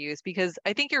OTs are used, because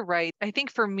I think you're right. I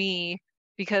think for me,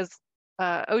 because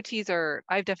OTs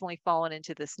I've definitely fallen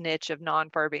into this niche of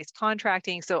non-FAR-based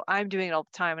contracting. So I'm doing it all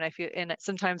the time, and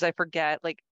sometimes I forget,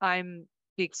 like I'm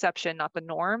the exception, not the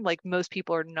norm. Like most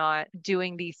people are not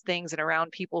doing these things and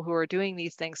around people who are doing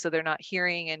these things, so they're not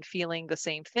hearing and feeling the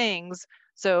same things.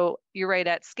 So you're right,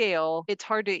 at scale, it's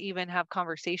hard to even have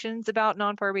conversations about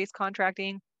non-FAR-based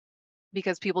contracting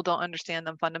because people don't understand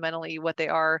them fundamentally, what they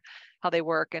are, how they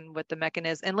work, and what the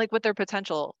mechanism and like what their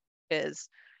potential is.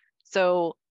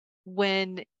 So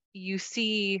when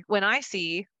I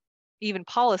see even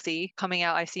policy coming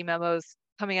out, I see memos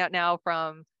coming out now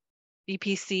from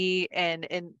EPC, and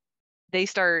they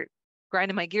start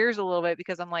grinding my gears a little bit,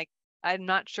 because I'm like, I'm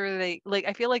not sure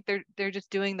I feel like they're just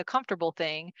doing the comfortable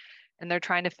thing, and they're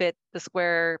trying to fit the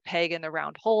square peg in the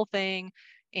round hole thing.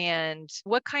 And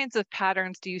what kinds of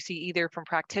patterns do you see either from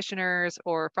practitioners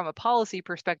or from a policy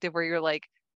perspective where you're like,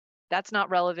 that's not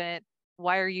relevant,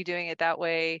 why are you doing it that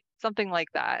way? Something like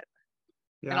that.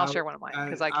 And I'll share one of mine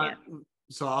because I can't.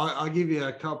 So I'll give you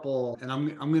a couple, and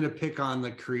I'm going to pick on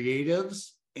the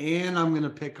creatives, and I'm going to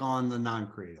pick on the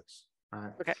non-creatives. All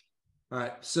right. Okay. All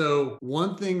right. So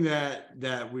one thing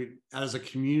that we, as a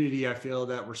community, I feel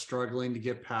that we're struggling to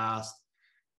get past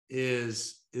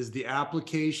is the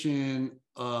application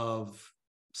of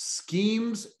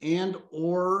schemes and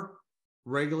or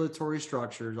regulatory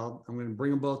structures. I'm going to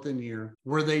bring them both in here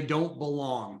where they don't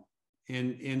belong.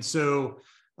 And so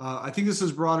I think this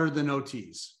is broader than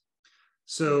OTs.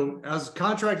 So as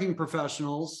contracting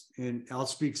professionals, and I'll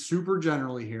speak super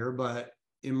generally here, but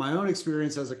in my own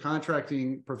experience as a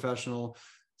contracting professional,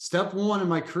 step one in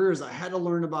my career is I had to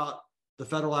learn about the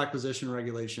federal acquisition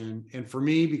regulation. And for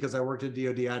me, because I worked at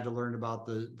DoD, I had to learn about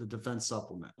the defense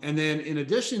supplement. And then in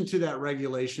addition to that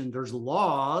regulation, there's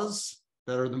laws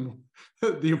that are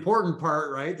the important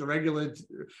part, right? The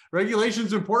regulation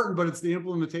is important, but it's the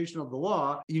implementation of the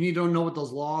law. You need to know what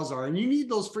those laws are, and you need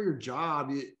those for your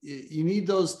job. You need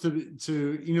those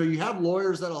to you have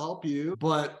lawyers that'll help you,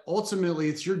 but ultimately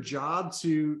it's your job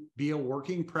to be a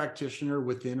working practitioner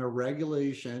within a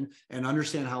regulation and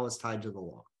understand how it's tied to the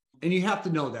law. And you have to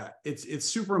know that it's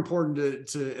super important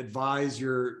to advise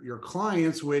your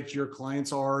clients, which your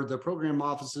clients are the program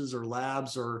offices or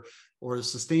labs or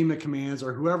sustainment commands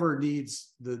or whoever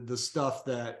needs the stuff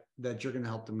that you're going to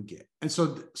help them get. And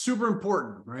so super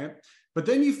important, right? But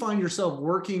then you find yourself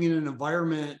working in an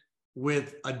environment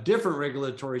with a different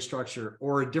regulatory structure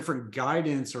or a different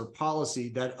guidance or policy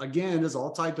that, again, is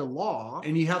all tied to law,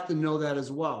 and you have to know that as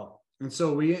well. And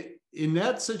so in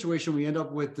that situation, we end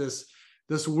up with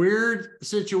this weird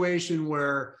situation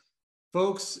where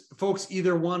folks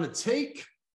either want to take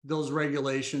those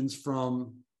regulations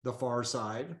from the far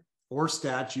side or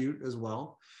statute as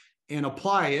well and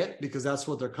apply it because that's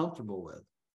what they're comfortable with.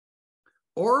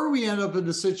 Or we end up in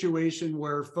a situation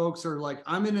where folks are like,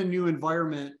 I'm in a new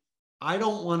environment. I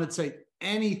don't want to take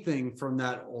anything from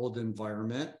that old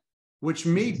environment, which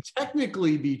may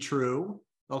technically be true.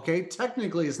 Okay,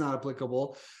 technically it's not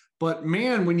applicable. But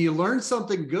man, when you learn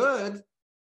something good,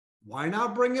 why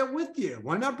not bring it with you?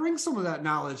 Why not bring some of that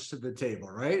knowledge to the table,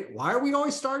 right? Why are we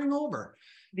always starting over?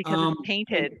 Because it's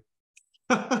tainted.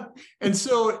 And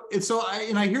so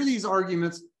I hear these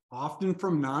arguments often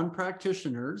from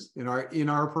non-practitioners in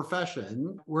our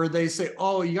profession, where they say,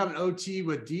 oh, you got an OT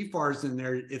with DFARS in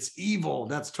there, it's evil.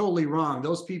 That's totally wrong.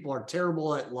 Those people are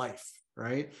terrible at life,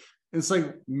 right? And it's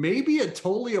like, maybe it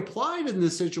totally applied in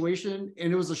this situation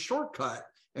and it was a shortcut.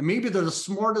 And maybe they're the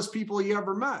smartest people you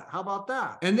ever met. How about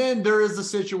that? And then there is a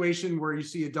situation where you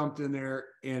see it dumped in there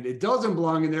and it doesn't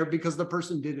belong in there because the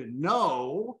person didn't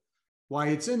know why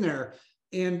it's in there.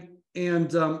 And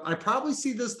I probably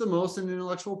see this the most in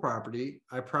intellectual property.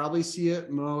 I probably see it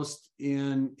most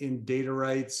in data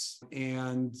rights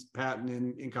and patent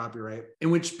and copyright,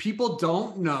 in which people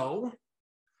don't know.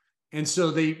 And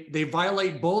so they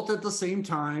violate both at the same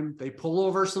time. They pull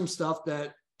over some stuff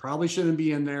that probably shouldn't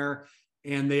be in there,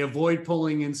 and they avoid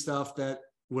pulling in stuff that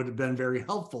would have been very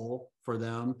helpful for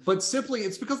them. But simply,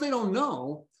 it's because they don't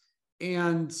know.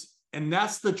 And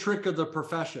that's the trick of the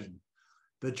profession.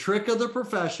 The trick of the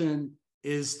profession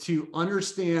is to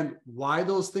understand why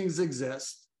those things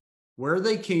exist, where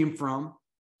they came from,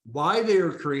 why they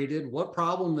were created, what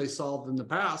problem they solved in the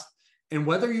past, and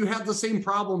whether you have the same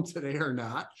problem today or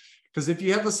not. Because if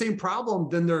you have the same problem,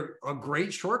 then they're a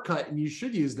great shortcut and you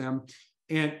should use them.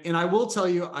 And I will tell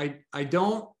you, I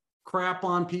don't crap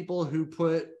on people who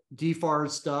put DFARS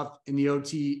stuff in the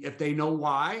OT if they know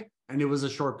why and it was a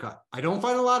shortcut. I don't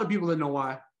find a lot of people that know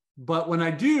why. But when I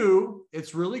do,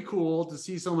 it's really cool to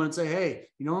see someone say, hey,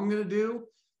 you know what I'm going to do?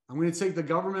 I'm going to take the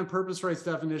government purpose rights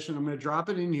definition. I'm going to drop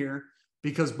it in here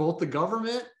because both the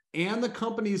government and the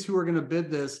companies who are going to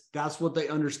bid this, that's what they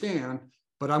understand.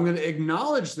 But I'm going to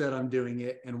acknowledge that I'm doing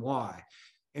it and why.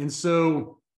 And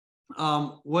so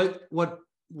what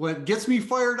gets me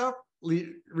fired up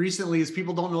recently is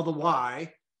people don't know the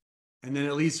why. And then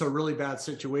it leads to a really bad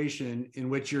situation in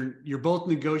which you're both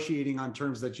negotiating on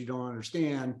terms that you don't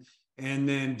understand. And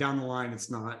then down the line, it's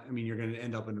not. I mean, you're going to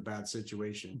end up in a bad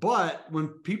situation. But when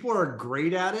people are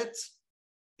great at it,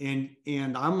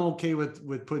 and I'm okay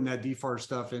with putting that DFAR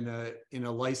stuff in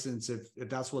a license if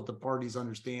that's what the parties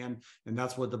understand and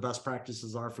that's what the best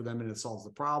practices are for them and it solves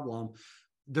the problem.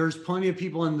 There's plenty of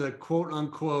people in the quote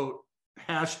unquote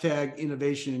hashtag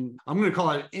innovation, I'm going to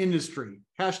call it industry,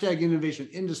 hashtag innovation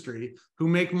industry, who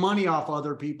make money off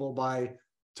other people by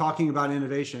talking about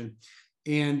innovation.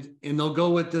 And they'll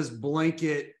go with this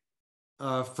blanket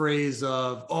phrase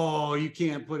of, oh, you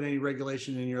can't put any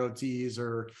regulation in your OTs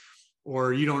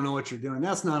or you don't know what you're doing.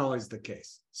 That's not always the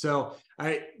case. So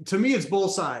to me, it's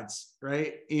both sides,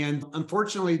 right? And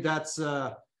unfortunately, that's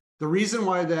the reason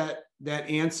why that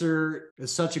answer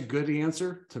is such a good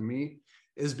answer to me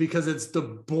is because it's the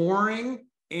boring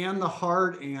and the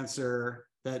hard answer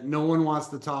that no one wants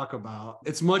to talk about.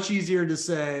 It's much easier to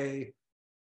say,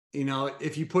 you know,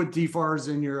 if you put DFARS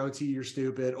in your OT, you're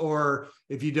stupid. Or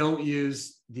if you don't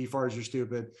use DFARS, you're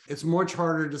stupid. It's much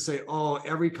harder to say, oh,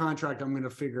 every contract, I'm going to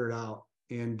figure it out.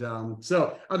 And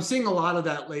so I'm seeing a lot of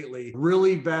that lately.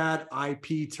 Really bad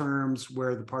IP terms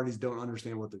where the parties don't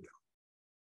understand what they're doing.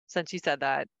 Since you said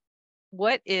that,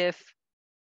 what if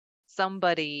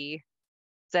somebody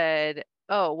said,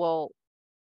 oh, well,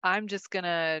 I'm just going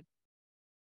to,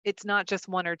 it's not just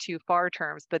one or two FAR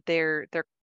terms, but their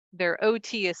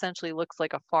OT essentially looks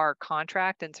like a FAR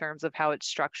contract in terms of how it's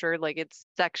structured. Like it's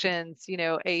sections, you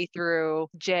know, A through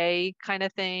J kind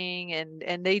of thing.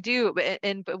 And they do,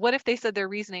 but what if they said their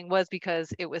reasoning was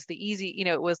because it was the easy, you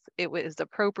know, it was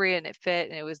appropriate and it fit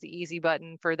and it was the easy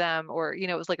button for them, or, you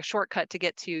know, it was like a shortcut to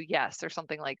get to yes or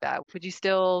something like that. Would you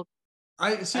still?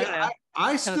 I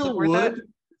still would. That?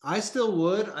 I still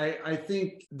would. I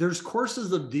think there's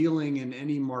courses of dealing in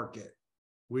any market.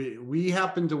 We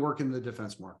happen to work in the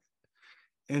defense market.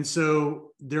 And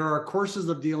so there are courses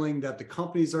of dealing that the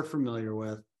companies are familiar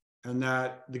with and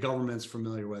that the government's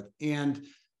familiar with. And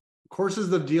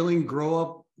courses of dealing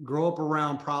grow grow up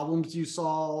around problems you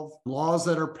solve, laws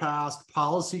that are passed,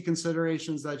 policy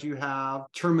considerations that you have,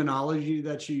 terminology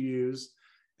that you use.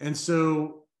 And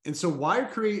so why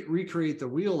recreate the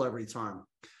wheel every time?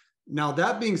 Now,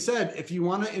 that being said, if you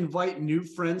want to invite new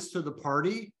friends to the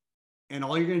party and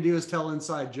all you're going to do is tell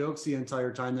inside jokes the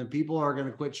entire time, then people are going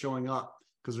to quit showing up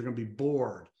because they're going to be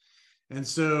bored. And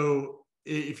so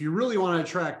if you really want to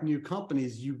attract new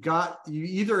companies, you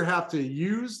either have to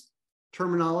use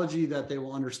terminology that they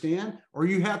will understand, or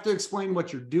you have to explain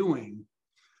what you're doing.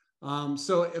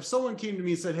 So if someone came to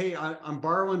me and said, hey, I'm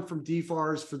borrowing from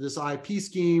DFARS for this IP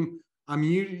scheme, I'm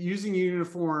using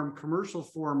uniform commercial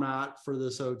format for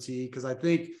this OT because I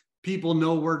think people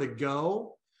know where to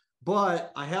go,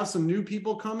 but I have some new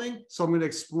people coming, so I'm going to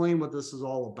explain what this is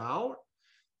all about.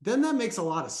 Then that makes a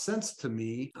lot of sense to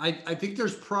me. I think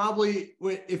there's probably,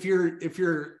 if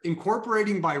you're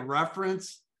incorporating by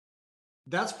reference,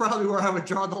 that's probably where I would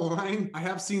draw the line. I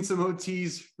have seen some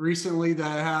OTs recently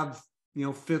that have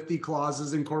 50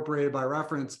 clauses incorporated by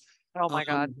reference. Oh my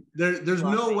God. There's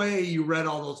no way you read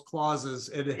all those clauses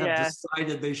and have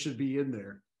decided they should be in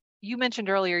there. You mentioned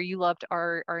earlier you loved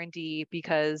R&D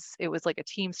because it was like a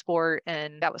team sport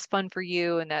and that was fun for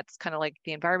you, and that's kind of like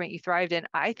the environment you thrived in.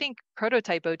 I think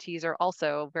prototype OTs are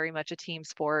also very much a team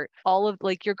sport. All of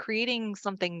like you're creating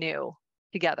something new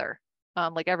together,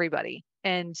 like everybody.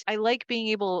 And I like being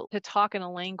able to talk in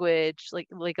a language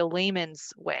like a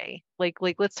layman's way. Like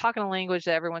let's talk in a language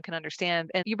that everyone can understand.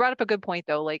 And you brought up a good point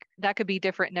though, like that could be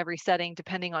different in every setting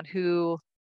depending on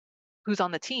who's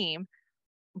on the team.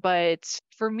 But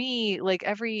for me, like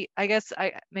I guess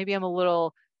maybe I'm a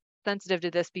little sensitive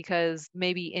to this because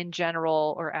maybe in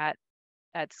general or at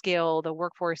scale, the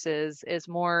workforce is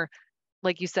more,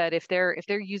 like you said, if they're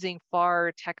using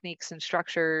FAR techniques and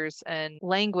structures and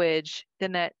language,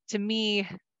 then that to me,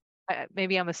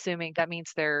 maybe I'm assuming that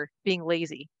means they're being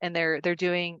lazy and they're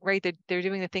doing right. They're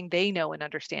doing the thing they know and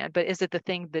understand, but is it the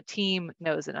thing the team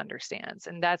knows and understands?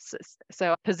 And that's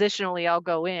so positionally, I'll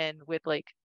go in with like,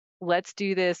 let's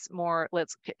do this more.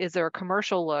 Is there a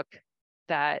commercial look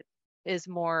that is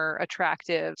more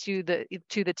attractive to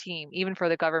the team, even for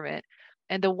the government?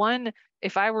 And the one,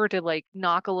 if I were to like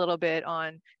knock a little bit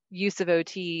on use of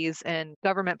OTs and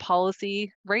government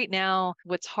policy right now,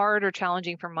 what's hard or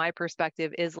challenging from my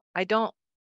perspective is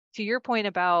to your point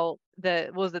about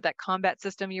that combat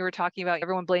system you were talking about,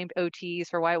 everyone blamed OTs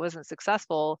for why it wasn't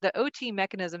successful. The OT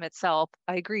mechanism itself,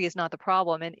 I agree, is not the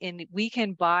problem. And we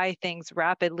can buy things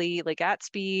rapidly, like at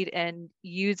speed and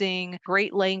using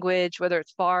great language, whether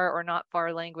it's FAR or not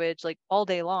FAR language, like all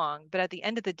day long. But at the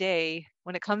end of the day,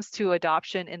 when it comes to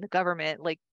adoption in the government,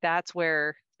 like that's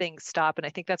where things stop. And I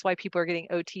think that's why people are getting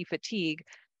OT fatigue,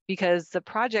 because the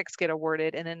projects get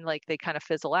awarded and then like they kind of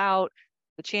fizzle out.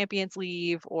 The champions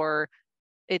leave, or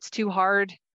it's too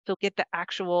hard to get the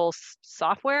actual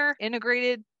software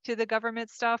integrated to the government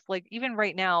stuff. Like even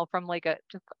right now, from like a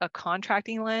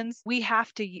contracting lens, we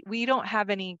don't have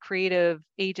any creative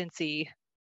agency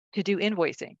to do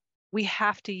invoicing. We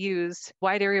have to use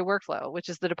wide area workflow, which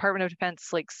is the Department of Defense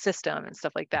like system and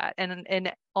stuff like that.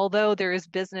 And although there is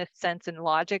business sense and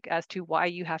logic as to why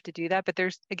you have to do that, but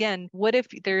what if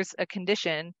there's a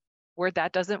condition where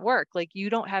that doesn't work? Like you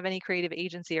don't have any creative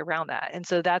agency around that. And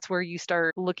so that's where you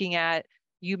start looking at,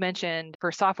 you mentioned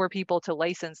for software people to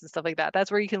license and stuff like that.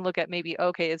 That's where you can look at maybe,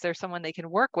 okay, is there someone they can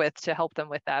work with to help them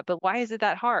with that? But why is it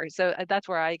that hard? So that's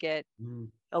where I get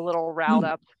a little riled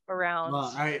up around.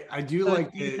 Well, I do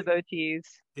like use of OTs.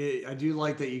 I do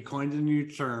like that you coined a new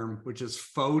term, which is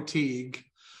fatigue.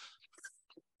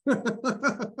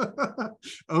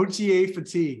 OTA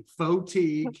fatigue,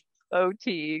 fatigue.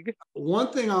 Fatigue.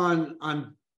 One thing on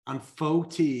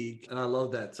fatigue, and I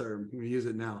love that term. We use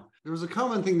it now. There was a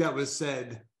common thing that was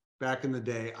said back in the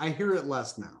day. I hear it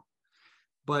less now,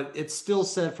 but it's still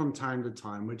said from time to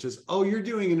time, which is, oh, you're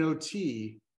doing an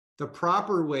OT. The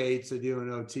proper way to do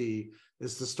an OT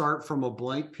is to start from a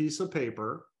blank piece of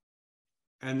paper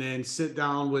and then sit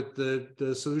down with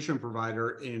the solution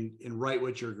provider and write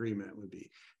what your agreement would be.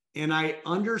 And I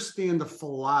understand the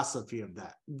philosophy of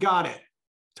that. Got it.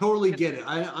 Totally get it.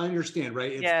 I understand,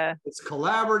 right? It's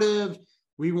collaborative.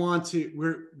 We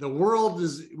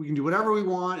can do whatever we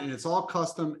want and it's all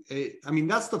custom. I mean,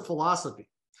 that's the philosophy.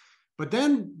 But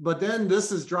then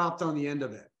this is dropped on the end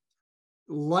of it,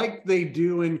 like they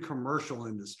do in commercial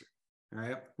industry. All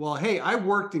right. Well, hey, I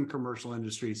worked in commercial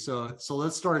industry. So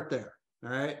let's start there.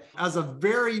 All right. As a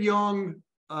very young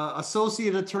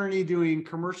associate attorney doing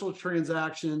commercial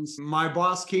transactions, my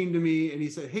boss came to me and he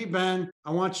said, hey, Ben,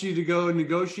 I want you to go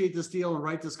negotiate this deal and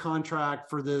write this contract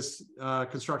for this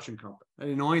construction company. I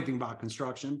didn't know anything about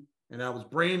construction and that was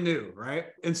brand new, right?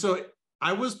 And so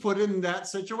I was put in that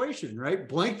situation, right?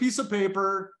 Blank piece of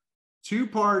paper, two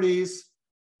parties,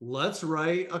 let's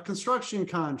write a construction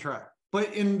contract.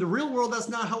 But in the real world, that's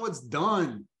not how it's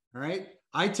done, right?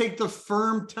 I take the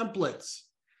firm templates.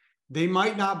 They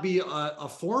might not be a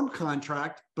form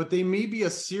contract, but they may be a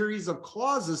series of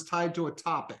clauses tied to a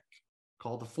topic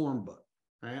called the form book,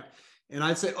 right? And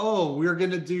I'd say, oh, we're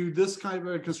going to do this kind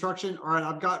of a construction. All right,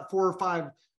 I've got 4 or 5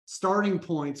 starting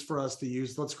points for us to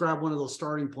use. Let's grab one of those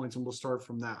starting points and we'll start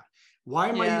from that. Why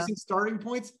am I using starting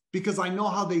points? Because I know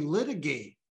how they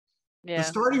litigate. The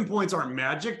starting points aren't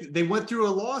magic. They went through a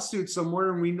lawsuit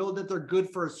somewhere and we know that they're good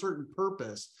for a certain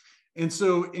purpose. And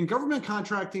so in government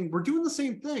contracting, we're doing the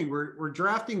same thing. We're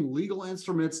drafting legal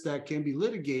instruments that can be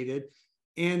litigated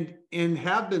and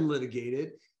have been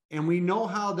litigated. And we know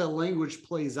how the language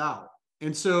plays out.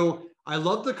 And so I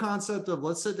love the concept of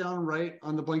let's sit down and write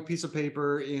on the blank piece of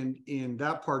paper in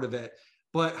that part of it.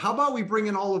 But how about we bring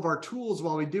in all of our tools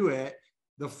while we do it?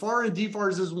 The FAR and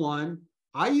DFARS is one.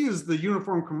 I use the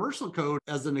Uniform Commercial Code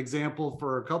as an example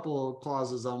for a couple of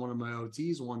clauses on one of my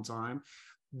OTs one time.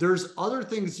 There's other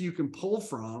things you can pull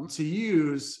from to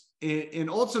use. And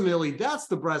ultimately, that's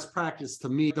the best practice to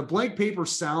me. The blank paper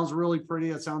sounds really pretty.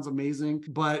 It sounds amazing.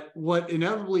 But what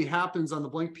inevitably happens on the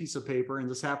blank piece of paper, and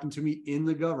this happened to me in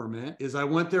the government, is I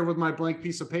went there with my blank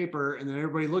piece of paper and then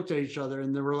everybody looked at each other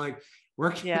and they were like, where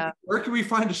can we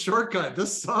find a shortcut?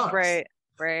 This sucks.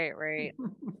 Right.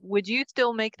 Would you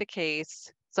still make the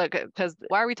case? So, because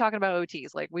why are we talking about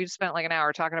OTs? Like we've spent like an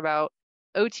hour talking about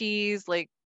OTs, like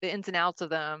the ins and outs of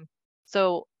them.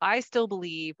 So I still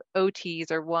believe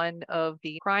OTs are one of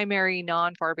the primary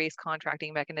non-FAR-based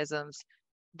contracting mechanisms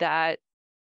that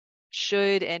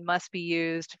should and must be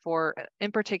used for,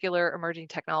 in particular, emerging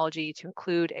technology to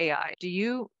include AI. Do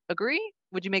you agree?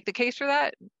 Would you make the case for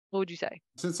that? What would you say?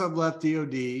 Since I've left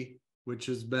DoD, which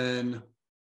has been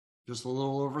just a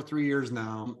little over 3 years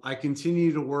now, I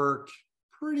continue to work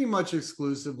pretty much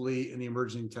exclusively in the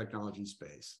emerging technology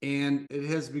space. And it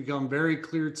has become very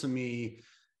clear to me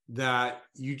that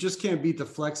you just can't beat the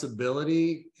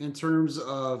flexibility in terms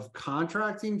of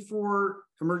contracting for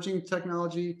emerging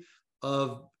technology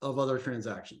of other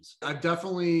transactions. I've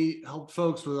definitely helped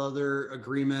folks with other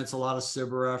agreements, a lot of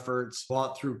CIBR efforts,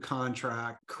 bought through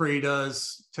contract,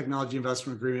 CRADA's technology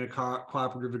investment agreement,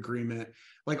 cooperative agreement.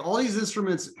 Like all these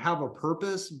instruments have a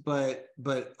purpose, but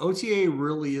OTA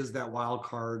really is that wild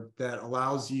card that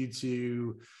allows you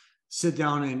to sit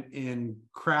down and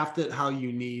craft it how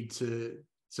you need to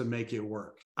make it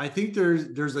work. I think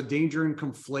there's a danger in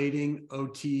conflating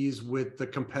OTs with the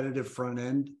competitive front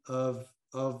end of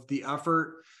the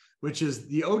effort, which is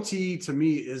the OT to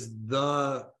me is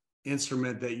the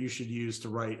instrument that you should use to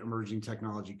write emerging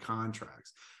technology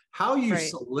contracts. How you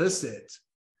solicit,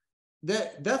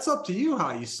 that's up to you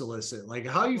how you solicit. Like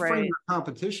how you frame your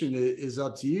competition is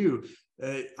up to you.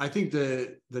 I think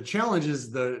the challenge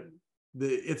is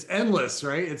it's endless,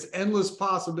 right? It's endless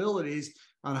possibilities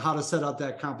on how to set up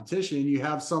that competition. You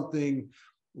have something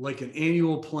like an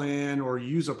annual plan or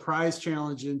use a prize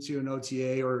challenge into an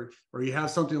OTA, or you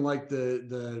have something like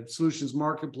the solutions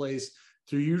marketplace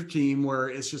through your team where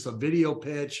it's just a video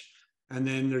pitch and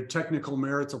then their technical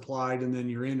merits applied and then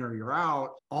you're in or you're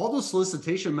out. All the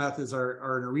solicitation methods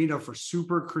are an arena for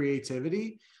super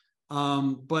creativity.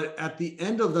 But at the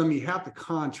end of them, you have to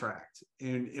contract.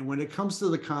 And when it comes to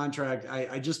the contract,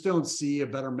 I just don't see a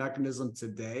better mechanism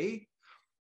today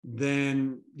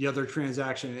than the other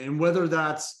transaction. And whether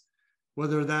that's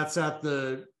at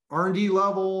the R&D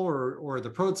level or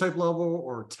the prototype level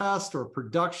or test or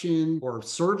production or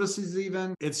services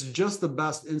even, it's just the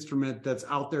best instrument that's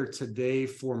out there today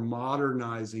for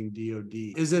modernizing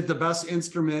DoD. Is it the best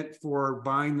instrument for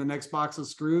buying the next box of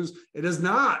screws? It is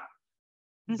not.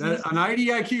 An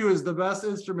IDIQ is the best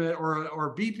instrument,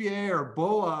 or BPA or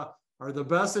BOA are the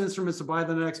best instruments to buy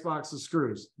the next box of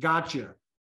screws. Gotcha.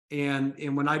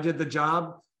 And when I did the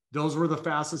job, those were the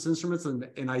fastest instruments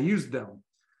and I used them.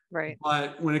 Right.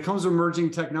 But when it comes to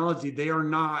emerging technology, they are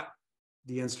not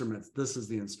the instruments. This is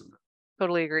the instrument.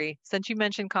 Totally agree. Since you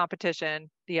mentioned competition,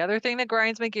 the other thing that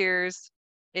grinds my gears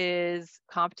is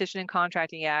Competition and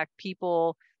Contracting Act.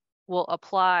 People will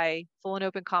apply full and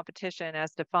open competition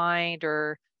as defined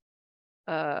or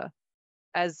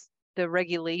as the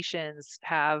regulations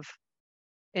have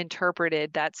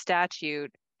interpreted that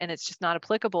statute, and it's just not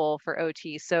applicable for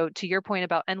OT. So to your point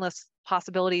about endless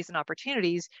possibilities and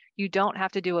opportunities, you don't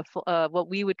have to do what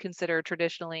we would consider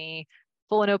traditionally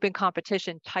full and open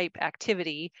competition type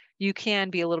activity. You can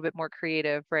be a little bit more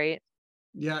creative, right?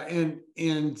 Yeah,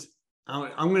 and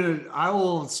I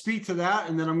will speak to that,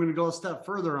 and then I'm going to go a step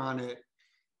further on it,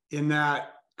 in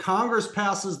that Congress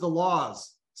passes the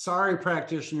laws. Sorry,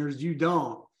 practitioners, you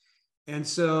don't. And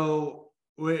so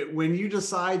when you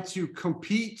decide to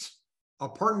compete a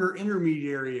partner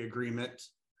intermediary agreement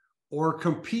or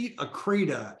compete a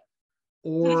CRADA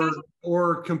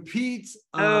or compete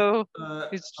you're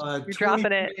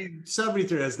dropping it.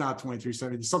 2373, that's not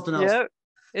 2370, something else. Yep.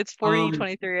 It's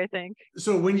 4023, I think.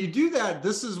 So when you do that,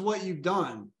 this is what you've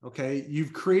done. Okay.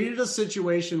 You've created a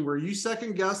situation where you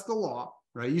second guess the law,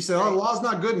 right? You say, oh, the law's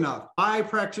not good enough. I,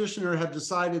 practitioner, have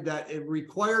decided that it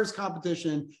requires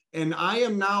competition, and I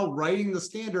am now writing the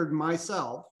standard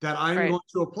myself that I'm going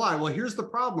to apply. Well, here's the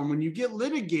problem. When you get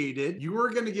litigated, you are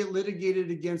going to get litigated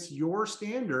against your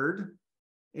standard.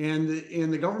 And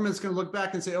the government's going to look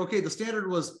back and say, okay, the standard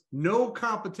was no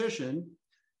competition.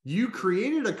 You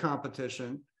created a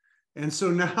competition. And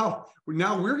so now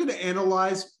we're going to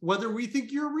analyze whether we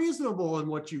think you're reasonable in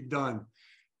what you've done.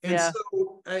 And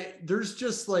so there's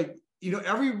just like,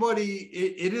 everybody,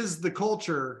 it is the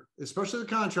culture, especially the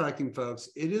contracting folks.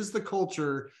 It is the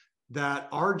culture that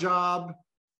our job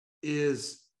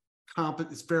is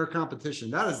fair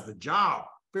competition. That is the job,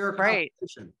 fair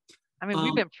competition. I mean,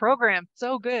 we've been programmed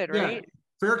so good, right?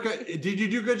 Did you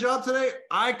do a good job today?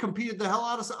 I competed the hell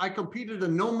out of. I competed a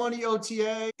no money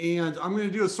OTA, and I'm going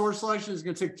to do a source selection. It's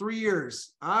going to take 3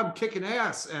 years. I'm kicking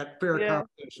ass at fair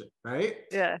competition, right?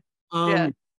 Yeah.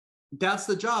 That's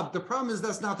the job. The problem is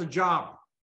that's not the job.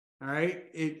 All right.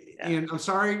 And I'm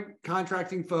sorry,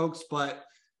 contracting folks, but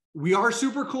we are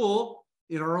super cool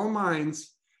in our own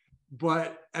minds.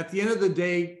 But at the end of the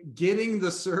day, getting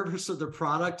the service of the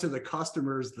product to the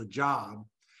customer is the job.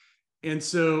 And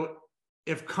so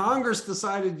if Congress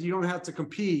decided you don't have to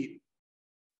compete,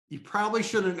 you probably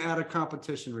shouldn't add a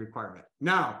competition requirement.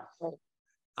 Now,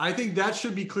 I think that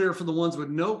should be clear for the ones with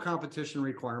no competition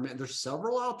requirement. And there's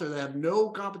several out there that have no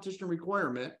competition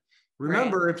requirement.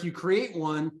 Remember, if you create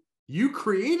one, you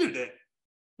created it.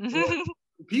 Well,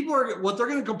 people what they're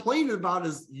going to complain about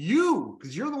is you,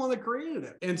 because you're the one that created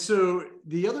it. And so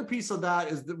the other piece of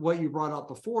that is that what you brought up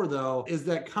before, though, is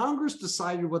that Congress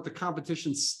decided what the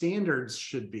competition standards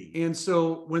should be. And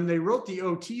so when they wrote the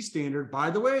OT standard,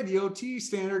 by the way, the OT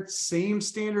standard, same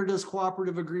standard as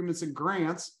cooperative agreements and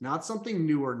grants, not something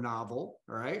new or novel.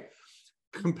 All right.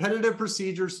 Competitive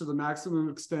procedures to the maximum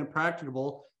extent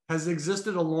practicable has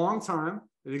existed a long time.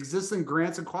 It exists in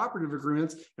grants and cooperative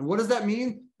agreements. And what does that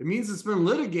mean? It means it's been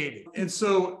litigated. And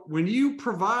so when you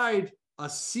provide a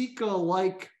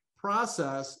SECA-like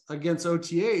process against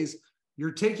OTAs,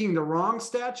 you're taking the wrong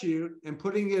statute and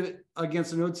putting it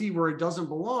against an OT where it doesn't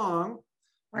belong.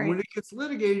 And when it gets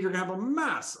litigated, you're going to have a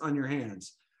mess on your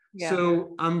hands.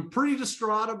 So I'm pretty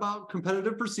distraught about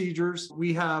competitive procedures.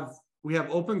 We have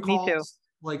open calls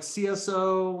like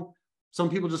CSO. Some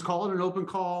people just call it an open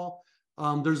call.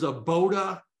 There's a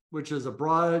BOTA, which is a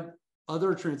broad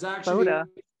other transaction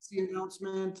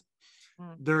announcement.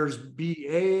 There's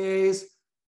BAAs.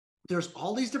 There's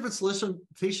all these different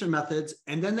solicitation methods,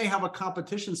 and then they have a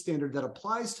competition standard that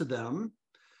applies to them,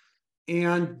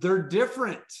 and they're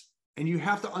different. And you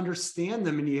have to understand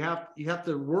them, and you have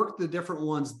to work the different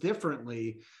ones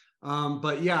differently.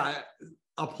 But yeah,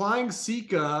 applying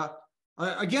SECA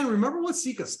again. Remember what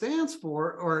SECA stands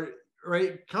for, or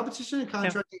right? Competition and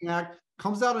Contracting Act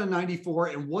comes out in 94.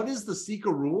 And what is the SECA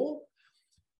rule?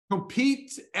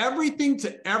 Compete everything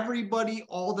to everybody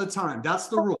all the time. That's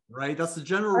the rule, right? That's the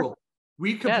general rule.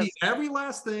 We compete every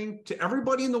last thing to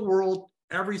everybody in the world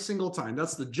every single time.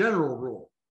 That's the general rule.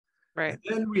 Right.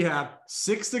 And then we have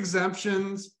 6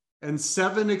 exemptions and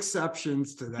 7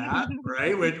 exceptions to that,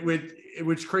 right?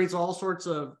 Which creates all sorts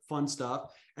of fun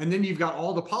stuff. And then you've got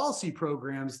all the policy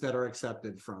programs that are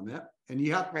accepted from it. And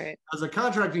you have, as a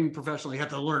contracting professional, you have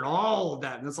to learn all of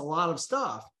that. And that's a lot of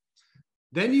stuff.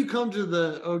 Then you come to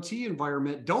the OT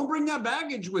environment. Don't bring that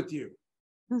baggage with you,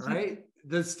 right?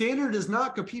 The standard does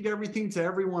not compete everything to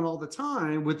everyone all the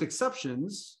time, with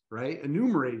exceptions, right?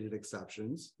 Enumerated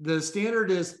exceptions. The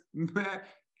standard is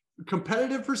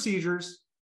competitive procedures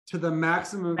to the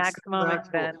maximum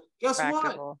extent. Guess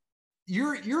what?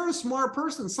 You're a smart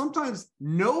person. Sometimes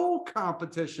no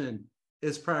competition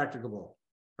is practicable.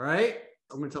 All right.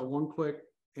 I'm going to tell one quick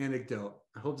anecdote.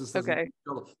 I hope this doesn't.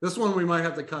 This one we might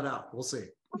have to cut out. We'll see.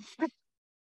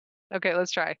 Okay,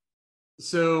 let's try.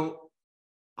 So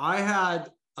I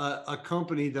had a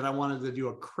company that I wanted to do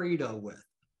a CRADA with.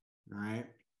 All right.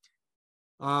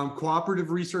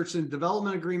 Cooperative Research and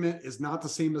Development Agreement is not the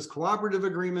same as cooperative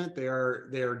agreement. They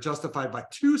are justified by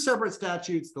 2 separate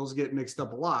statutes. Those get mixed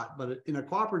up a lot. But in a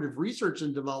Cooperative Research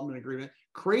and Development Agreement,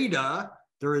 CRADA,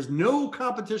 there is no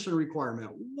competition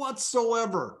requirement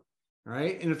whatsoever.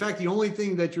 Right. And in fact, the only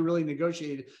thing that you really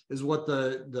negotiate is what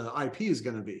the IP is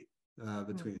going to be.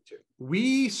 between the two.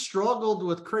 We struggled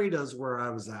with CRADAs where I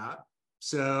was at.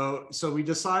 So we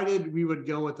decided we would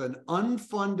go with an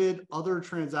unfunded other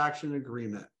transaction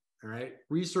agreement. All right.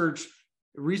 Research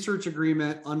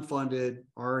agreement, unfunded,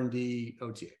 R&D,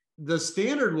 OTA. The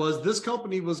standard was this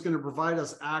company was going to provide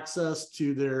us access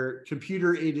to their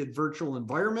computer aided virtual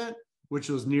environment, which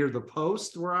was near the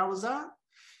post where I was at.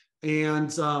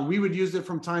 And we would use it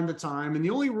from time to time. And the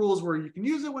only rules were you can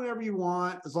use it whenever you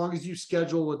want, as long as you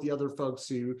schedule with the other folks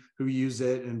who use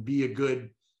it and be a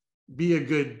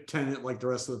good tenant like the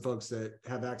rest of the folks that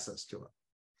have access to it.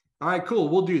 All right, cool.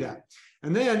 We'll do that.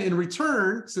 And then in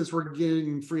return, since we're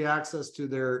getting free access to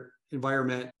their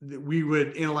environment, we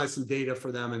would analyze some data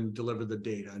for them and deliver the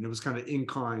data. And it was kind of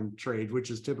in-kind trade,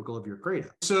 which is typical of your CRADA.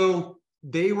 So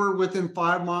they were within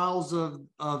 5 miles of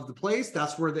the place.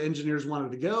 That's where the engineers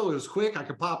wanted to go. It was quick. I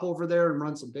could pop over there and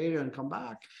run some data and come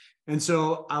back. And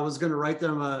so I was going to write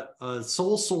them a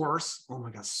sole source. Oh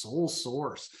my God, sole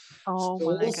source. Oh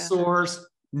my God. Sole source,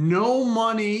 no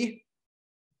money.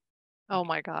 Oh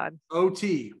my God.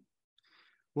 OT.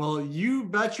 Well, you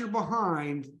bet you're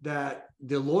behind that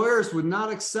the lawyers would not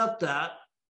accept that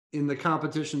in the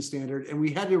competition standard. And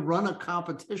we had to run a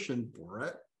competition for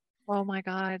it. Oh my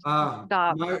God.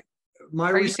 Stop.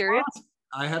 My Are you serious?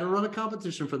 I had to run a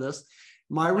competition for this.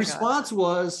 My response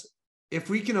was, if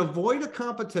we can avoid a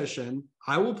competition,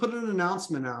 I will put an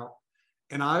announcement out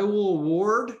and I will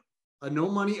award a no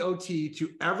money OT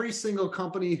to every single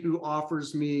company who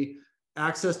offers me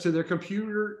access to their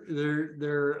computer,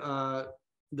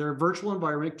 their virtual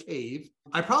environment, Cave.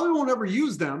 I probably won't ever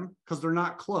use them because they're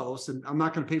not close and I'm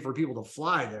not going to pay for people to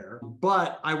fly there,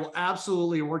 but I will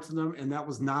absolutely award to them. And that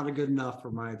was not good enough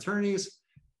for my attorneys.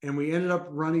 And we ended up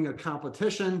running a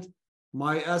competition.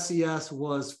 My SES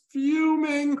was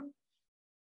fuming,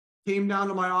 came down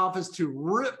to my office to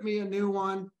rip me a new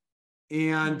one.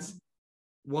 And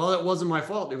well, it wasn't my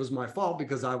fault. It was my fault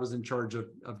because I was in charge of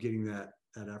getting that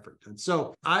effort. And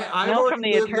so I from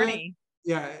the attorney.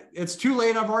 Yeah, it's too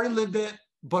late. I've already lived it.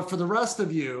 But for the rest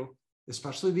of you,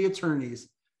 especially the attorneys,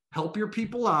 help your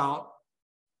people out.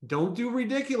 Don't do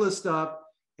ridiculous stuff.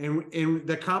 And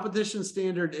the competition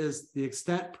standard is the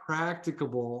extent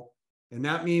practicable. And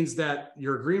that means that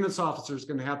your agreements officer is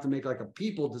going to have to make like a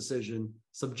people decision,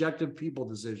 subjective people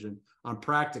decision on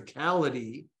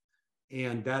practicality.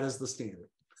 And that is the standard.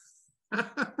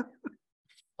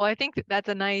 Well, I think that's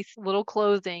a nice little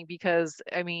closing because,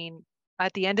 I mean,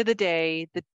 at the end of the day,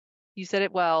 you said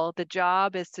it well, the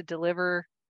job is to deliver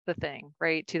the thing,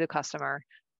 right, to the customer.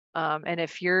 And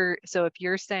if you're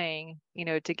saying,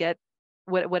 to get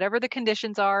whatever the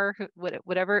conditions are,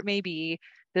 whatever it may be,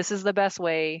 this is the best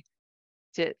way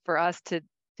for us to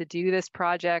do this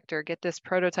project or get this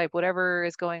prototype, whatever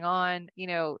is going on,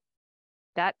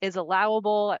 that is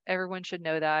allowable. Everyone should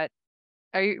know that.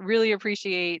 I really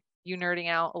appreciate you nerding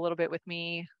out a little bit with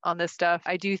me on this stuff.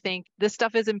 I do think this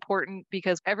stuff is important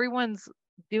because everyone's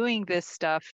doing this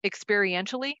stuff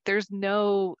experientially. There's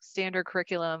no standard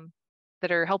curriculum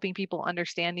that are helping people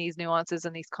understand these nuances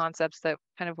and these concepts that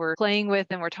kind of we're playing with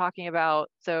and we're talking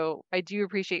about. So I do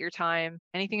appreciate your time.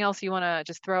 Anything else you want to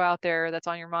just throw out there that's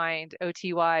on your mind,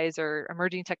 OT wise or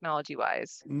emerging technology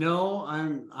wise? No,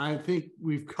 I think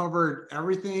we've covered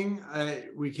everything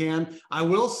we can. I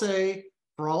will say,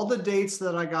 for all the dates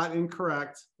that I got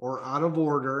incorrect or out of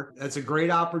order, that's a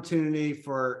great opportunity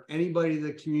for anybody in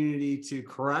the community to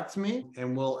correct me,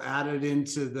 and we'll add it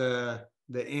into the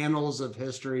annals of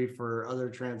history for other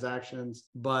transactions.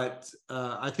 But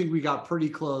I think we got pretty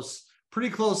close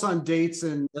on dates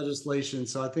and legislation.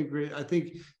 So I think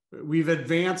we've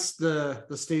advanced the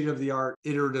state of the art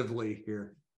iteratively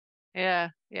here. Yeah.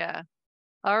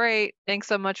 All right. Thanks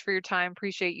so much for your time.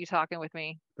 Appreciate you talking with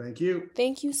me. Thank you.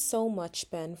 Thank you so much,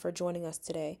 Ben, for joining us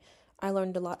today. I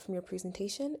learned a lot from your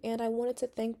presentation, and I wanted to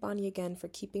thank Bonnie again for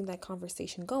keeping that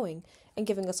conversation going and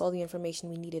giving us all the information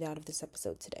we needed out of this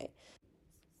episode today.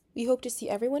 We hope to see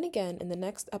everyone again in the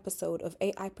next episode of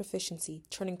AI Proficiency,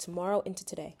 turning tomorrow into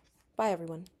today. Bye,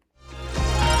 everyone.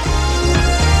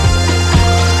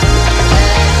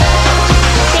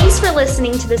 Thanks for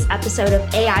listening to this episode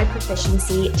of AI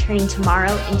Proficiency, turning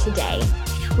tomorrow into today.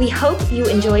 We hope you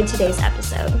enjoyed today's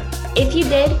episode. If you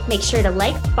did, make sure to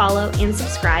like, follow, and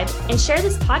subscribe, and share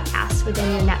this podcast within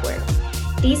your network.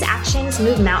 These actions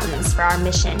move mountains for our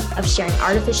mission of sharing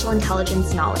artificial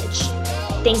intelligence knowledge.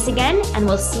 Thanks again, and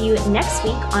we'll see you next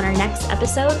week on our next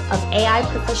episode of AI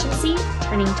Proficiency,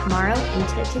 turning tomorrow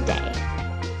into today.